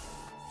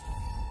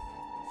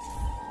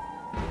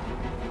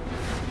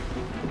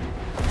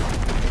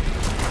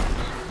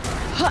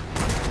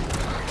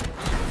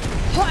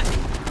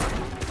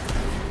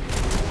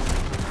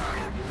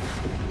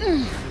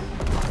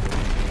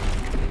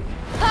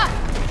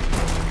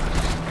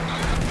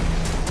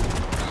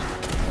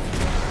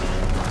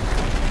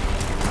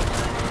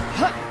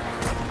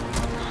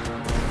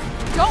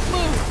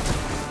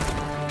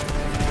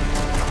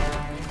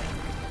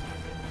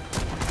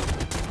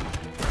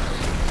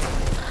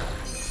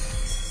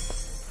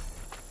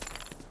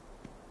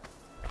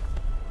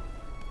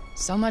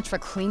 So much for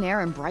clean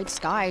air and bright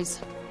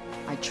skies.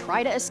 I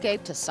try to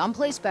escape to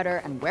someplace better,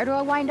 and where do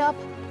I wind up?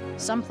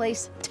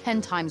 Someplace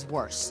 10 times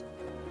worse.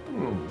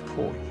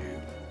 Poor you.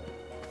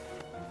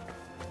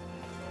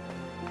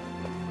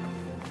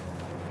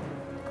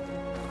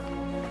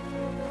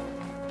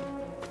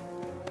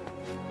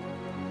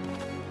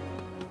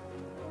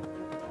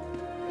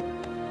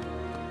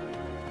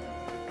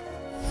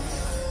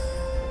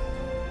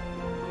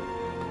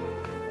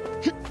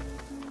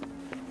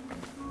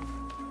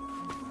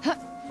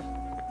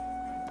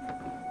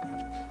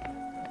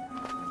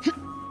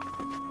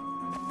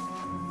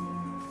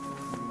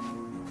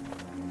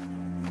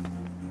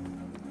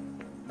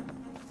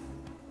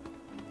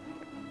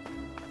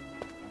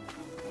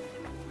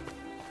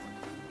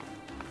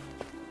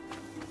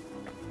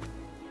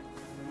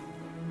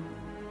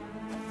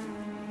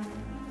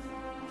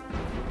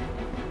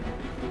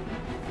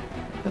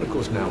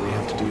 course, now we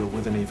have to deal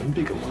with an even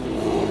bigger one.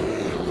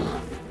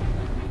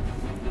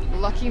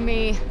 Lucky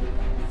me.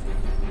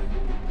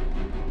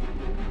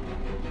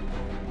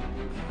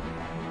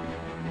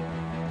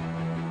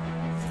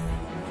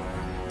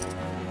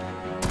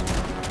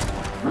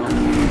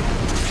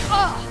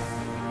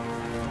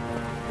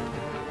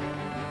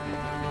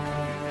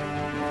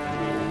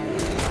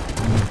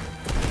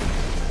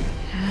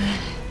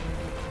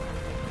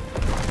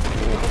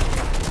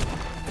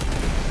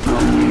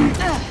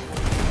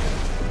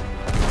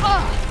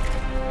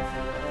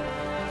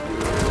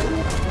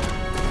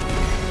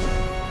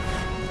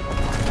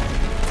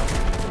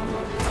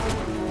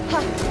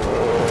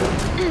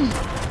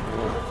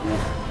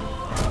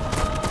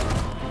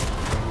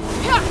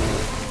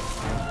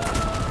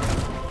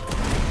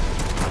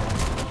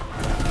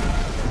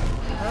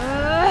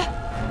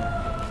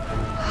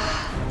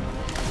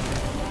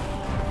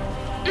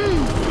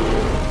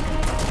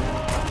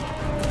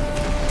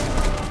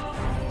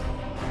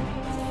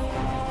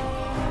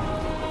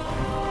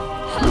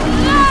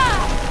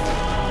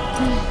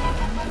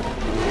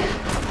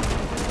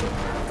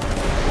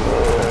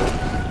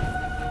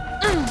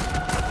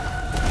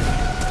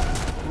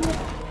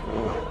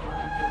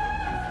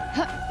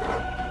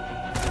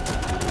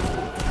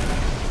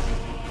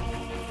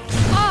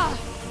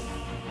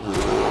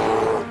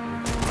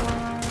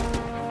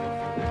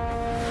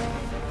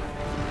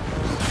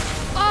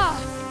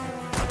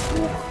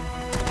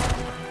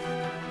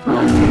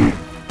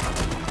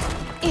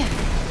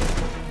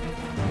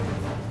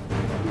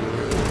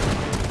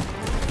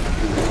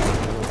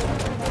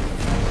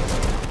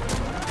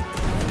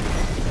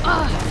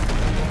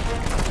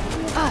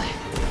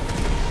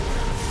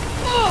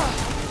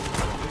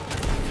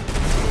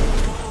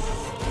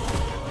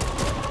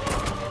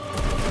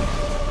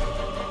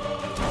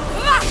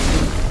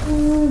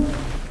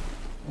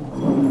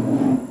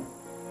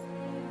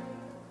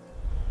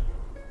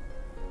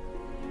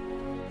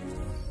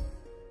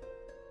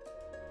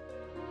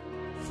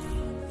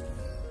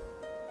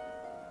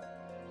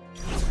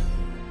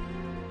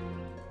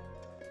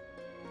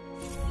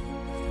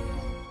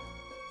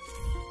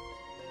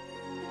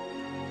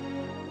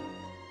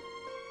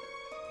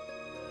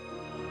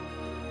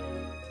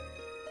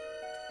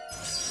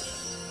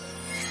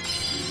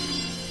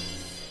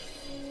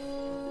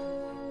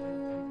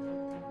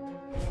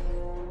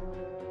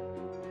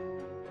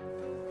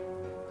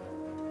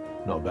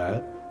 Not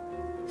bad.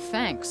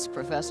 Thanks,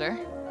 Professor.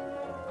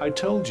 I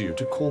told you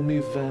to call me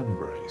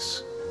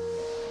Vambrace.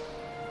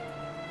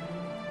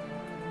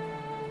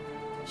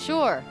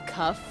 Sure,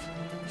 Cuff.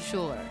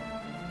 Sure.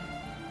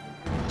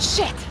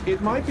 Shit!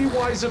 It might be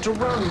wiser to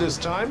run this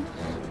time.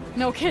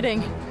 No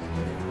kidding.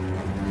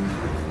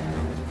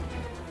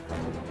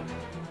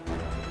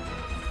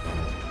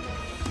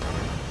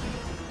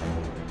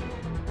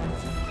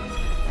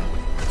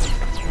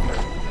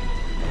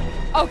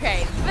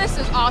 Okay, this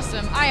is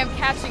awesome. I am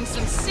catching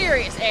some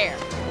serious air.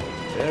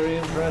 Very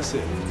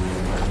impressive.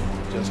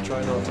 Just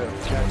try not to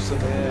catch some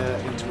air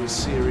into a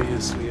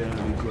seriously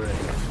early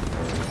grave.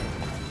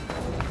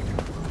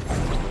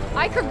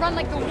 I could run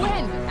like the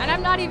wind, and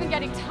I'm not even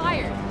getting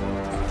tired.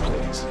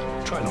 Please,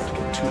 try not to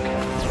get too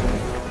careful.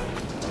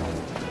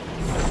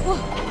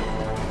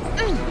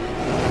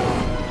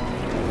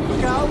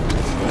 Look out!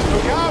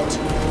 Look out!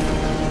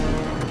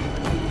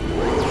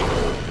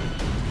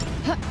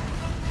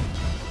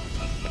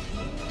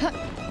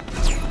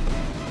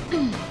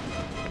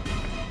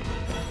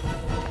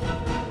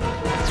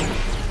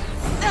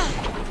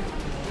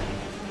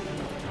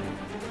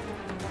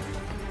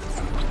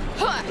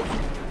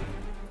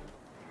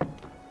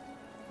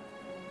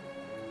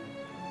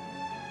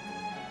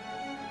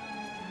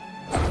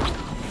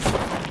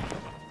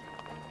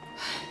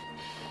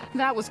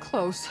 That was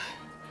close.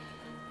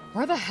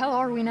 Where the hell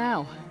are we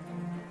now?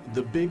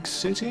 The big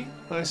city,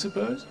 I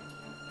suppose?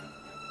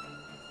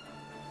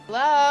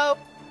 Hello?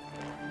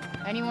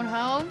 Anyone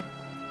home?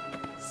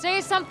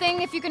 Say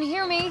something if you can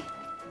hear me.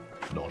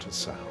 Not a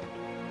sound.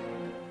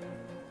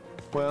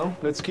 Well,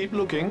 let's keep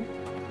looking.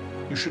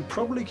 You should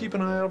probably keep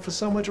an eye out for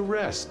somewhere to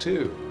rest,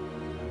 too.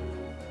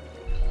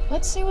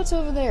 Let's see what's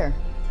over there.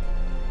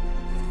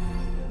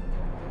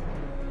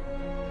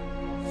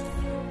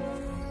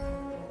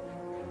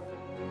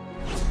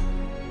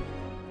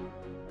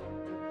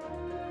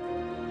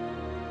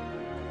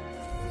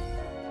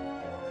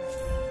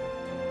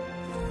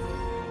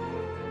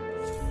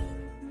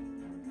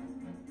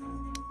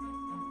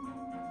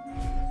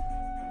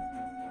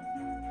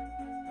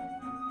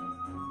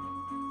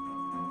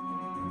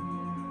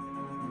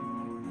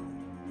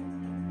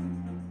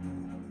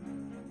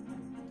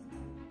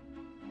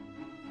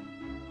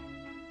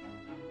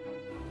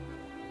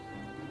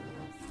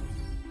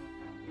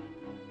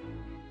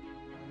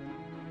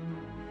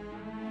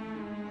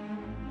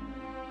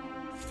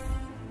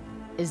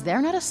 Is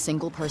there not a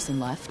single person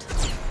left?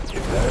 It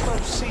very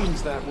much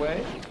seems that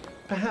way.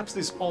 Perhaps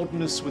this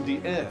oddness with the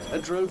air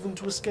drove them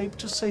to escape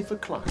to safer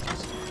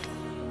climes.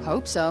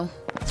 Hope so.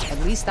 At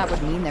least that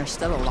would mean they're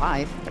still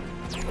alive.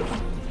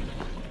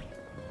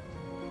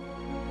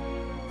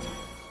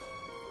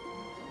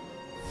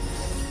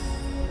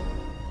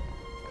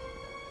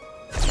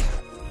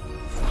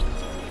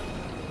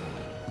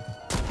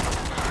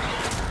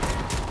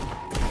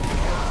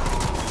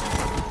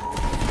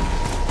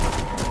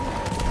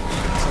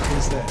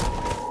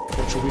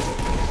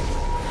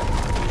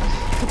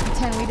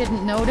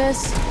 didn't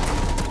notice.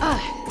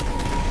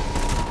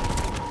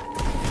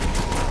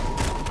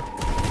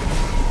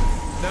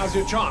 Now's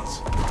your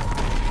chance.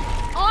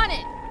 On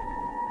it!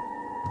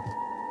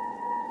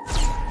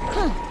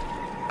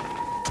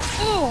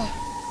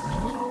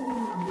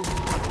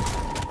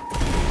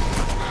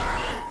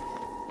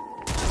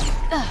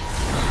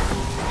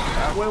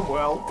 That went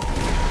well.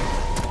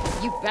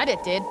 You bet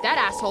it did. That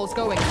asshole's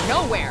going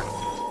nowhere.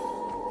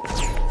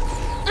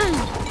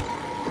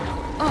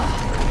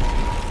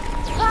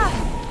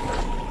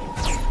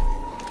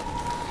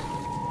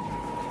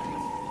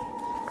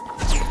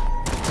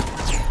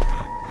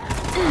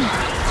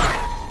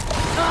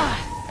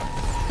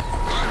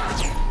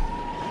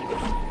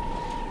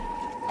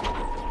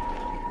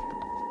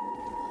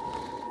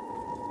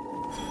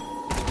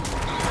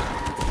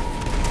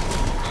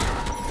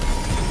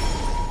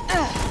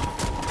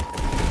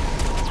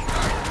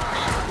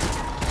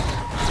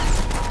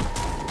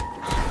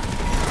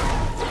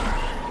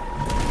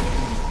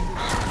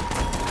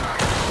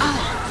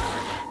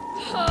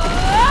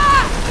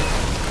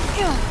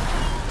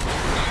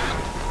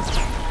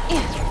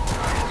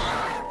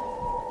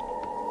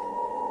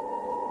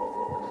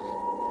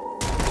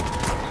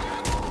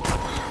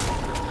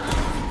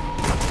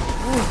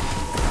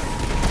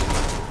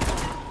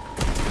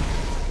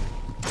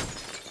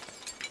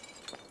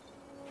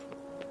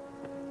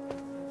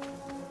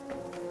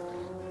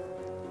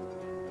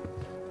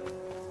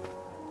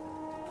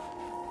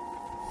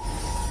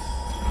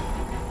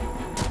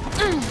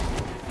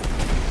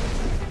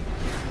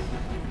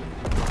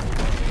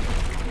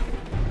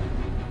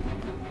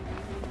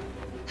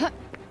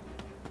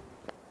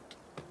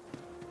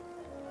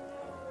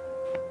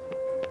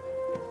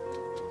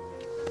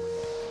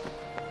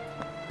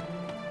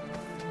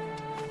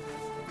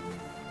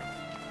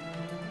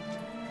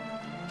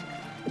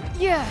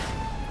 Yeah.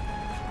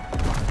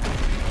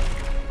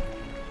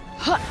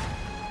 Huh.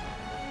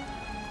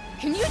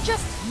 Can you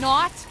just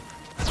not?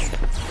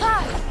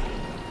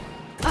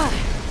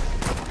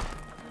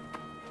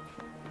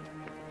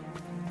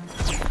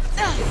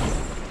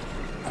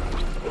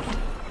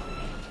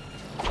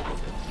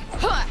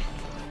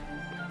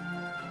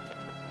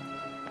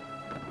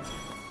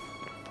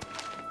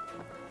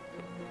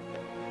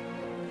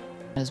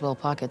 Might as well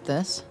pocket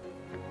this.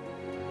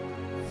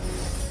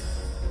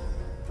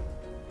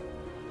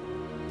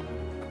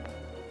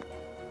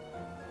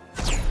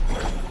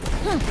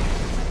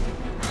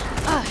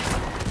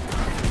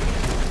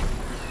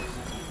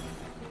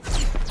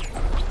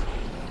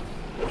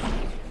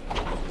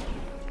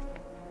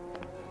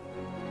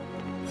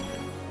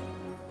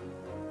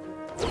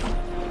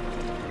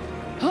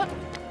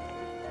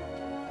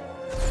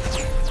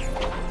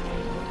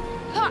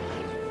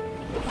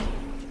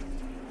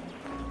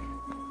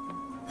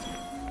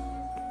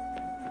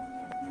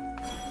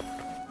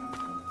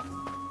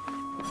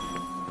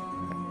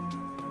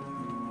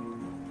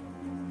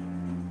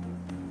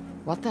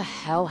 What the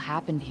hell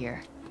happened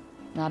here?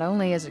 Not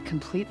only is it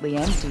completely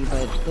empty,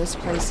 but this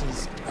place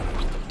is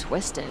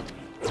twisted.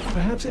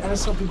 Perhaps it has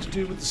something to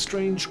do with the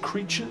strange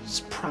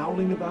creatures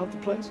prowling about the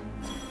place?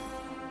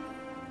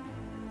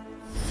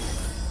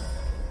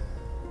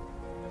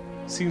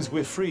 Seems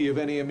we're free of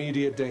any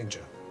immediate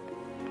danger.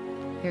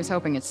 Here's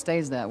hoping it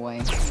stays that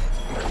way.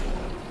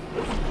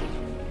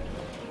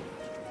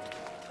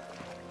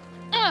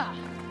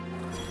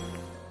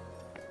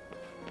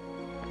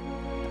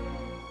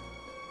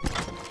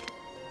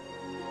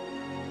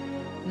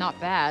 Not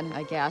bad,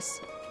 I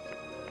guess.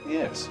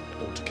 Yes,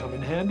 ought to come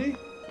in handy.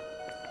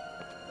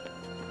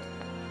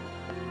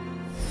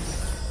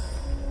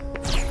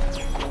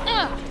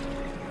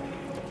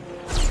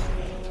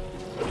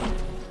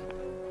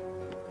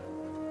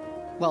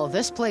 Well,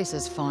 this place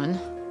is fun.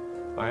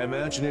 I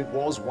imagine it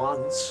was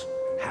once.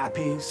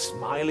 Happy,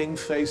 smiling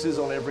faces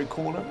on every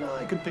corner.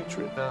 I can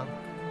picture it now.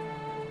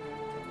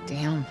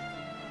 Damn.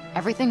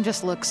 Everything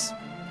just looks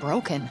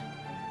broken.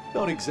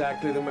 Not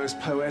exactly the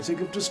most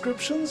poetic of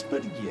descriptions,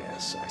 but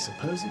yes, I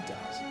suppose it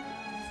does.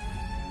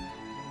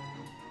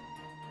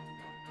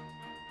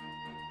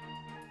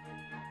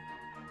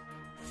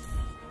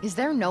 Is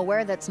there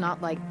nowhere that's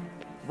not, like,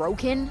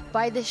 broken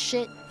by this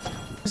shit?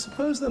 I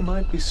suppose there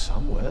might be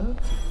somewhere.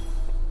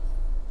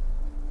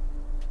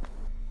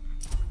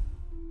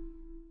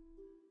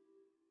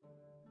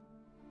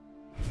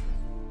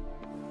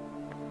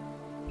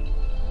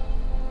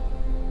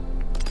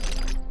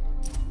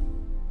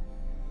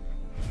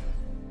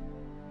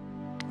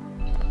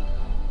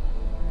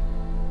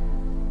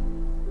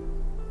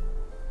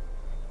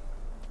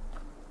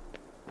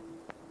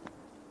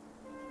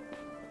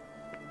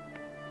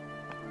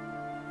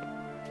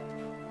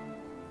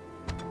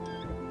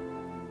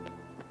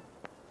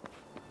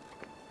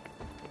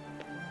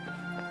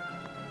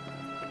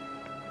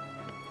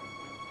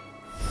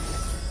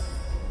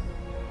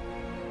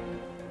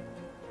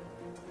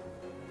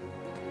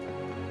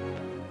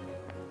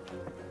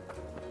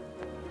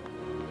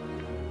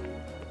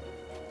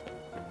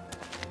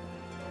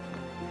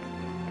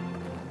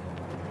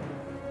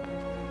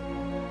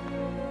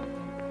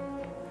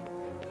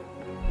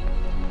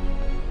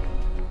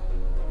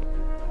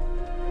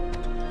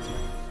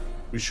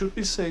 We should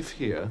be safe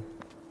here.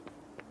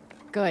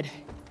 Good.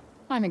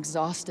 I'm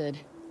exhausted.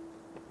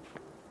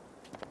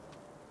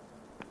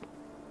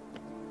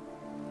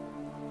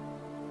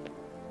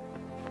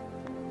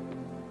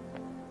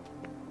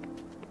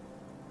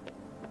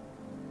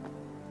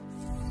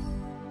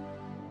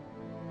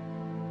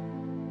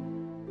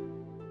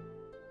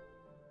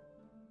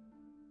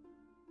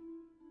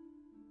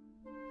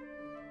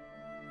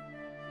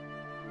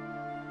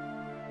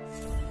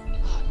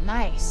 Oh,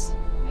 nice.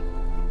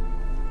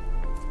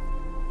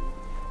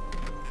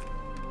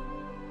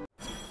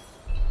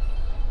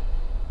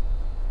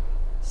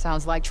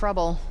 Sounds like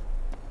trouble.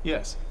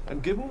 Yes,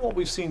 and given what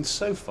we've seen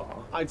so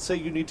far, I'd say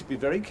you need to be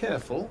very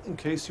careful in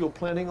case you're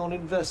planning on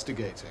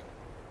investigating.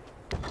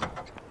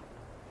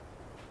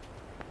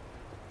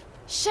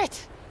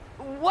 Shit!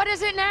 What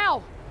is it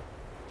now?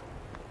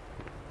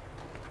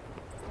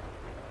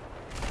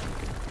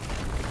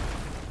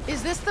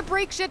 Is this the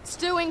break shit's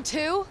doing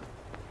too?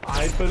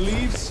 I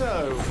believe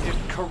so. It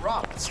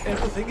corrupts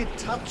everything it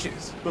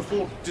touches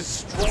before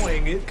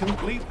destroying it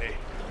completely.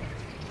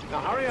 Now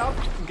hurry up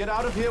and get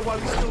out of here while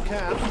you still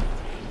can.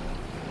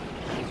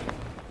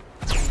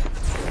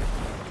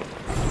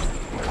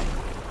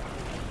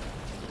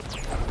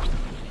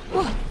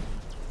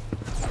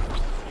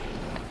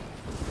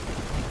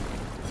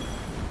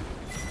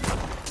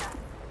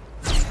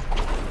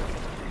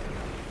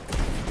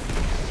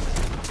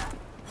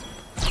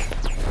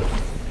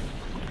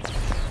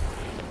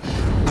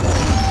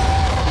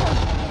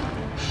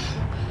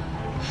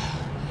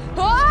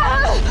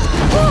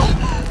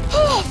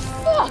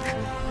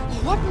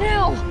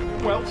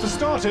 Well, for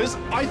starters,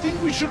 I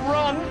think we should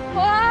run.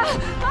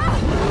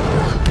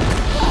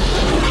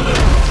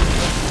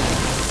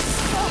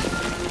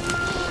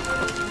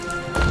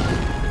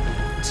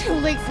 Too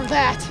late for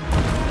that.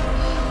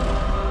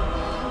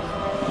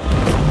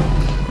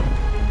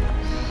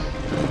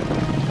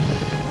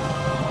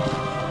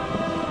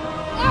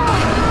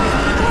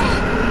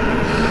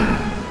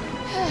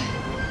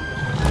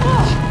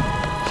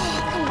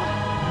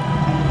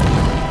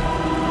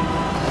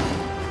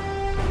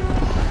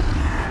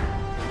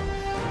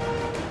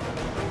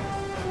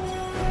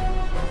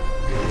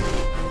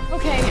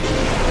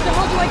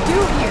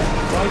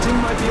 Fighting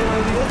might be an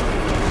idea.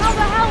 How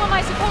the hell am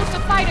I supposed to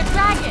fight a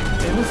dragon?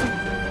 Anything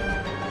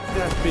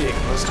that big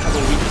must have a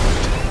weak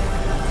point.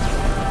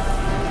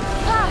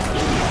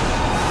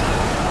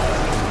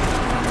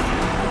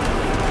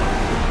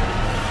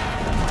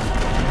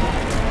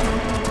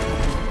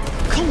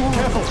 Come on.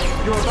 Careful!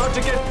 You're about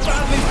to get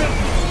badly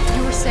bitten!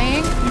 You were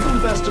saying? Even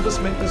the best of us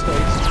make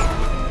mistakes.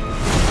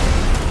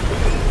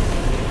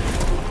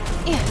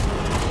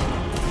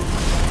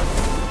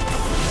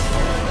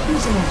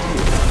 Here's an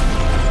idea.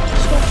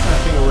 Stop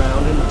faffing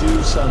around and do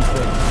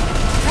something.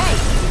 Hey,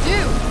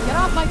 dude, get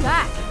off my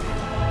back.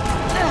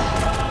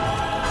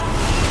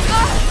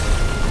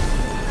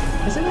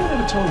 Has anyone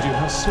ever told you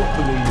how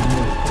sloppily you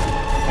move?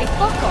 Hey,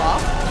 fuck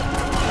off.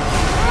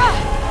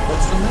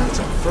 What's the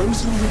matter?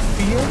 Frozen with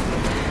fear?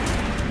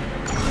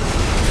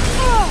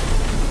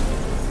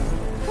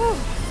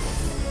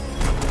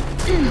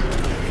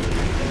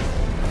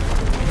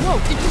 Whoa,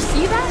 did you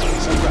see that?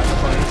 So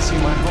gratifying to see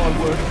my hard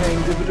work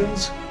paying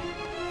dividends.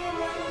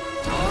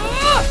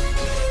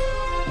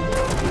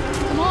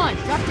 Come on,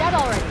 drop dead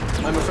already.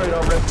 I'm afraid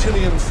our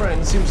reptilian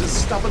friend seems as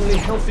stubbornly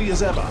healthy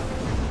as ever.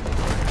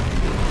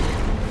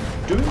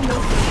 Doing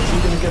nothing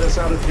isn't going to get us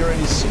out of here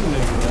any sooner,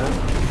 you know.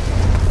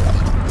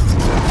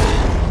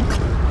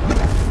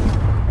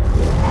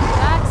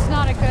 That's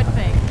not a good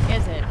thing,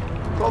 is it?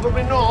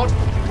 Probably not.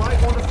 You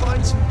might want to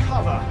find some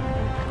cover.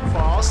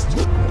 Fast.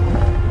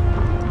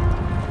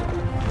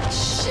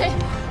 Shit!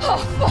 Oh,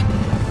 fuck!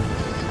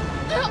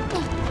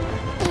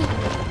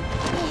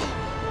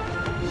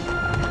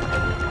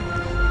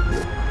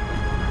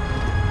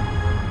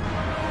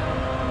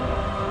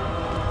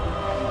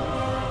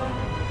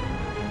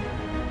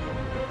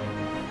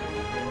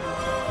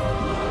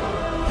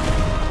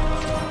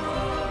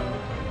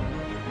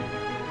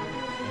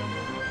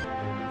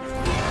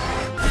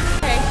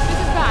 Okay, this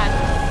is bad.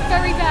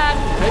 Very bad.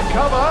 Take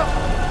cover!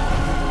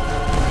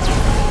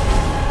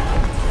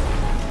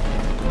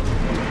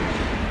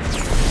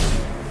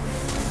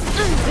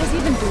 Is this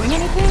even doing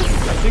anything?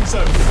 I think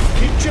so.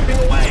 Keep chipping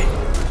away.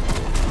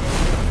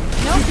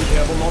 Nope. Be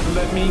careful not to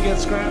let me get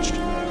scratched.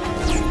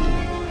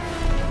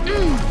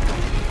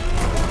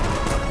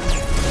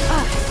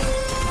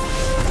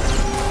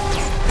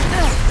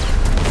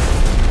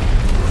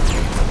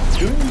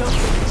 Doing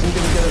nothing isn't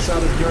going to get us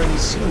out of here any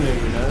sooner,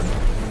 you know.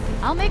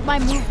 I'll make my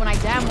move when I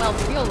damn well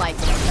feel like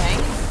it, okay?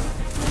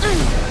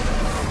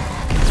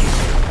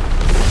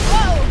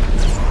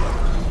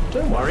 Whoa!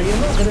 Don't worry, you're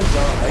not going to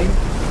die.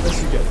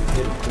 Unless you get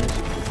hit, of course.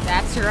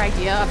 That's your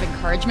idea of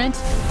encouragement?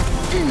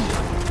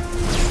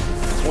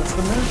 What's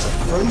the matter?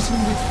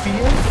 Frozen with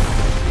fear?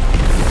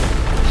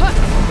 Not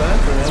bad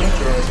for an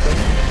amateur, I suppose.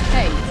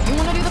 Hey, you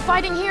want to do the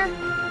fighting here?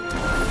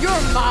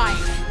 You're mine!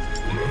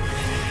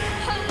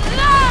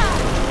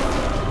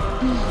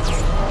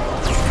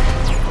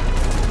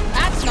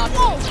 That's not...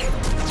 Whoa!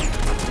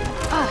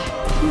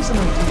 Here's an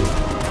idea.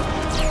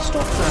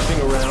 Stop faffing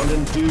around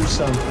and do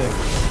something.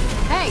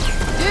 Hey,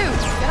 dude,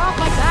 get off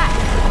my back.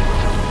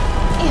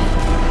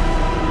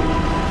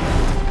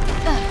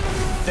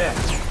 There.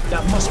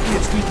 That must be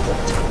its weak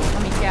point.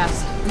 Let me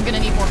guess. I'm gonna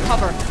need more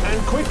cover.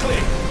 And quickly!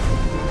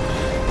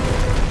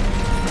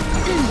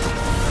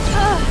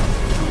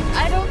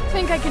 I don't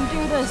think I can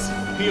do this.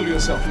 Heal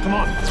yourself. Come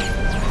on.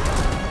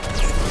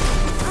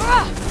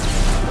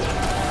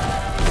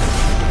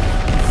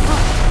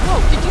 Whoa,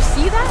 did you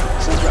see that?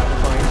 So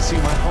gratifying to see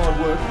my hard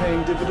work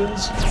paying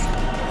dividends.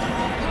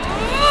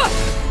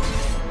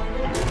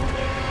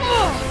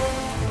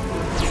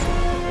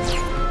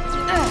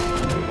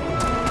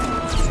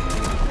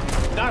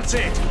 That's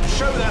it!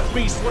 Show that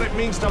beast what it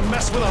means to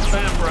mess with a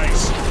fan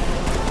race!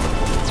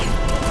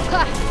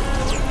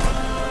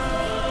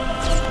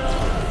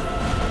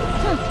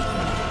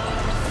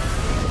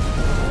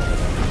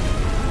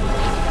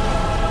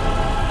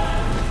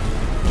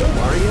 Don't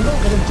worry, you're not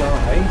gonna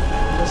die.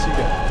 Unless you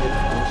get hit, of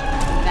course.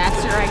 That's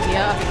your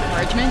idea of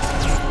encouragement?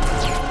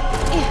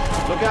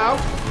 Look out!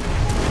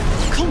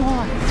 Come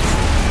on.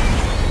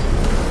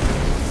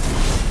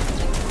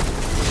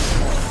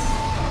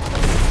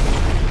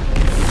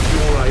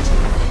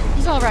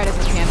 He's all right as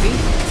it can be.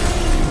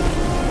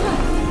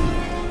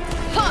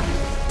 Huh.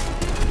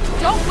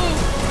 Don't move!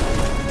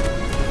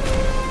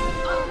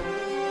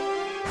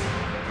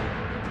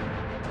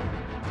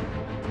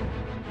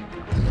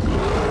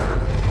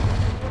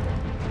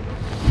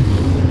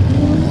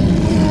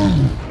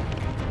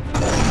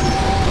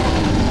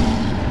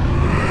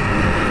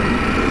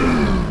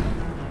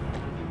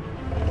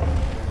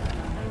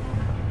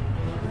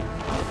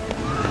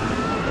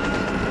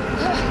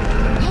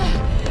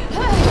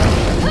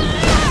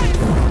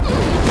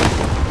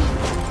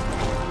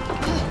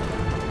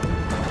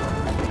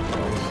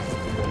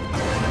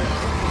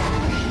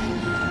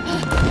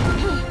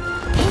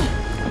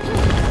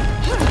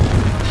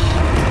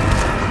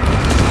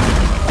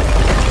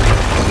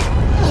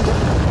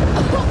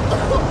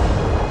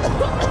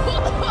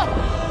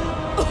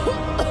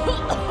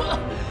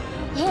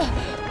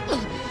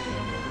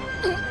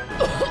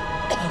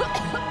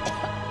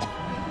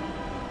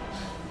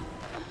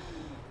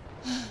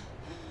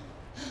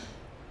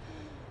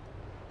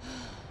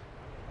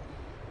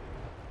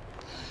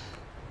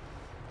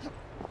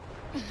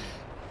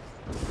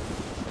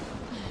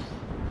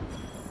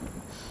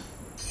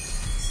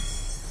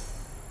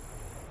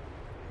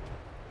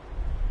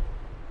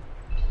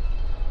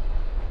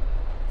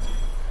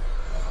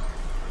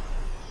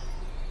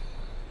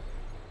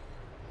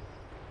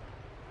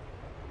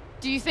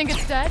 Do you think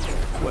it's dead?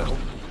 Well...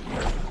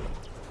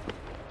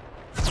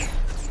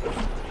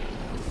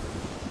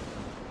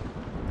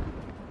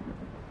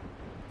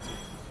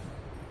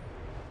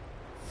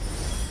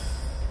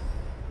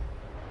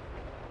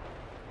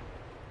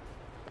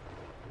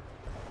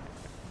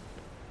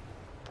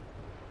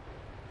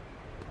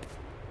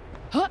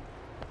 Huh?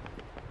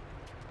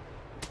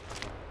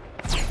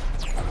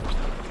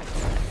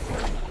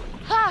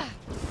 Ha!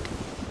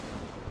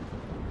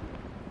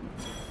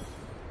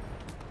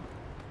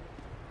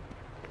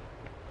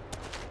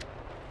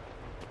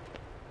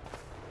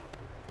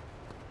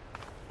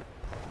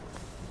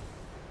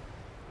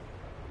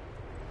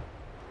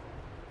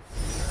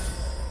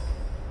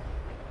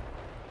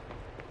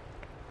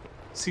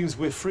 Seems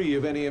we're free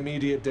of any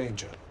immediate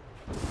danger.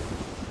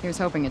 Here's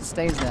hoping it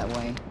stays that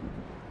way.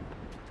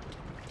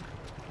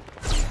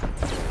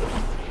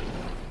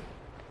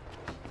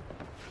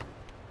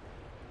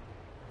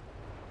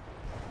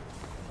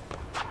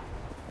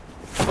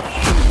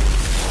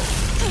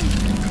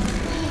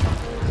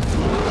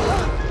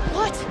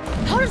 What?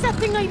 How does that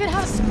thing not even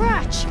have a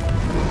scratch?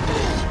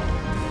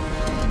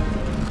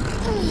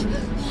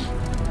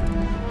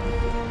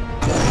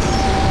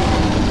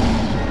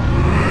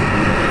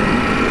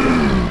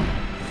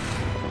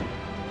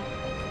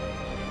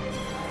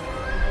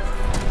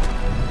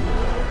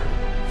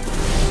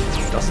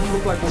 Doesn't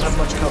look like we'll have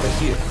much cover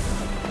here.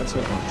 Let's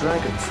hope our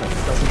dragon friend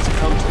doesn't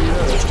succumb to the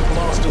urge to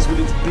blast us with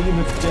its beam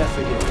of death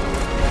again.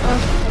 Ugh,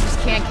 I just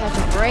can't catch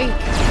a break.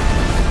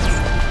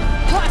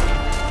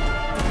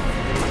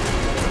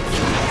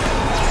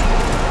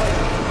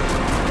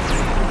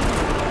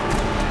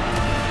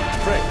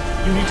 Frey,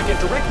 you need to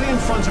get directly in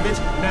front of it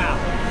now.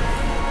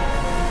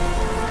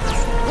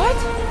 What?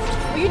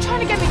 Are you trying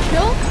to get me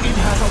killed? It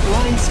has a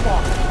blind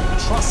spot.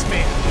 Trust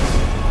me.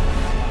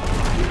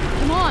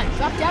 Come on,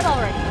 drop dead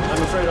already.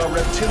 I'm afraid our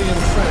reptilian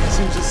friend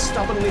seems as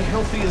stubbornly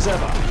healthy as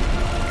ever.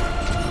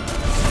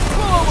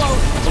 Whoa, whoa!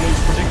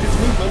 Police predict its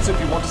movements if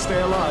you want to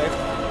stay alive.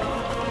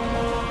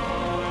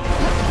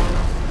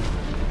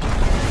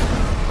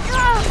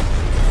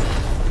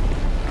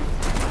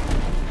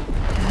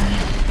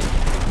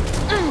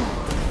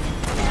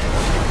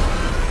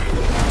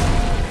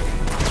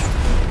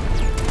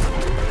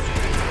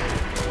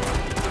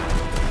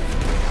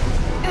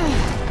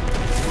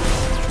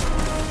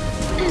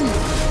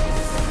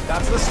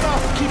 That's the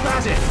stuff. Keep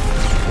at it.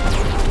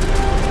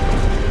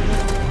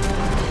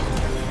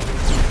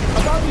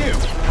 Above you.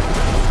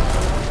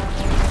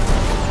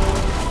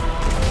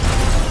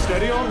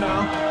 Steady on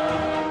now.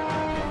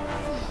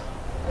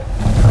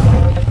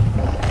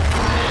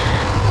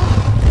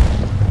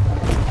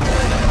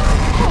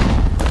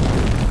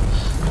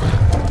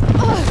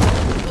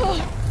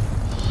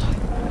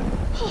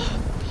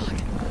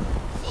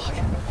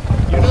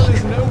 You know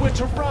there's nowhere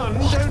to run,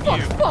 don't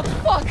you?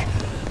 Fuck!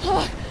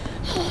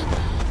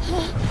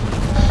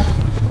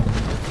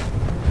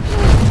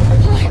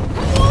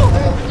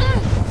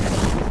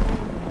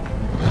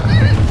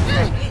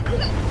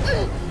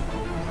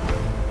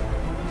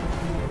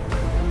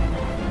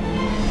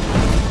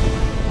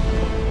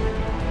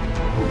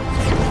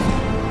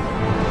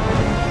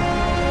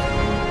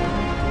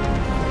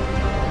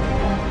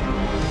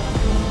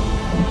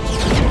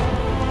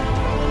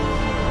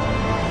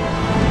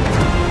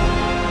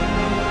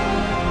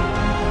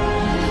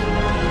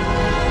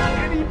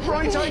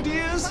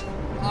 Ideas?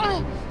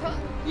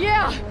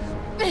 Yeah!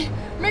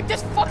 Make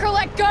this fucker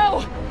let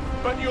go!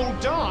 But you'll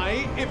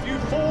die if you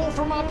fall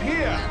from up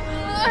here.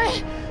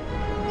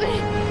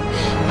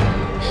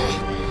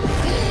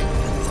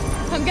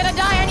 I'm gonna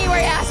die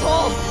anyway,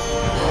 asshole!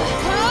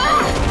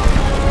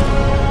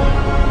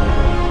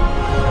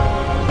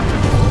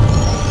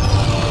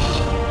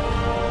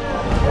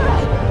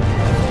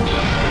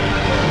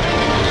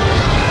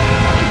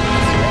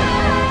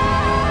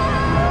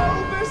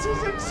 Oh, this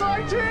is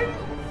exciting!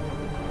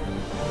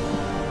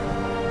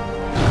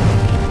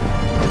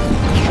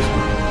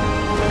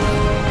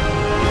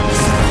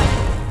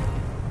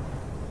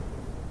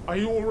 Are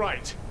you all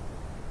right?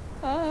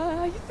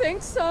 I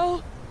think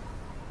so.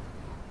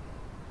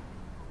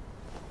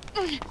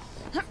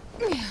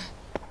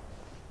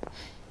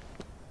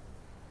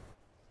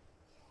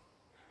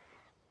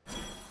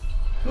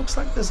 Looks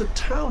like there's a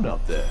town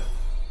up there.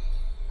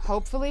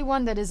 Hopefully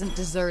one that isn't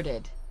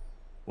deserted.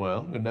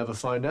 Well, you'll never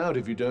find out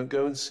if you don't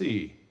go and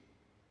see.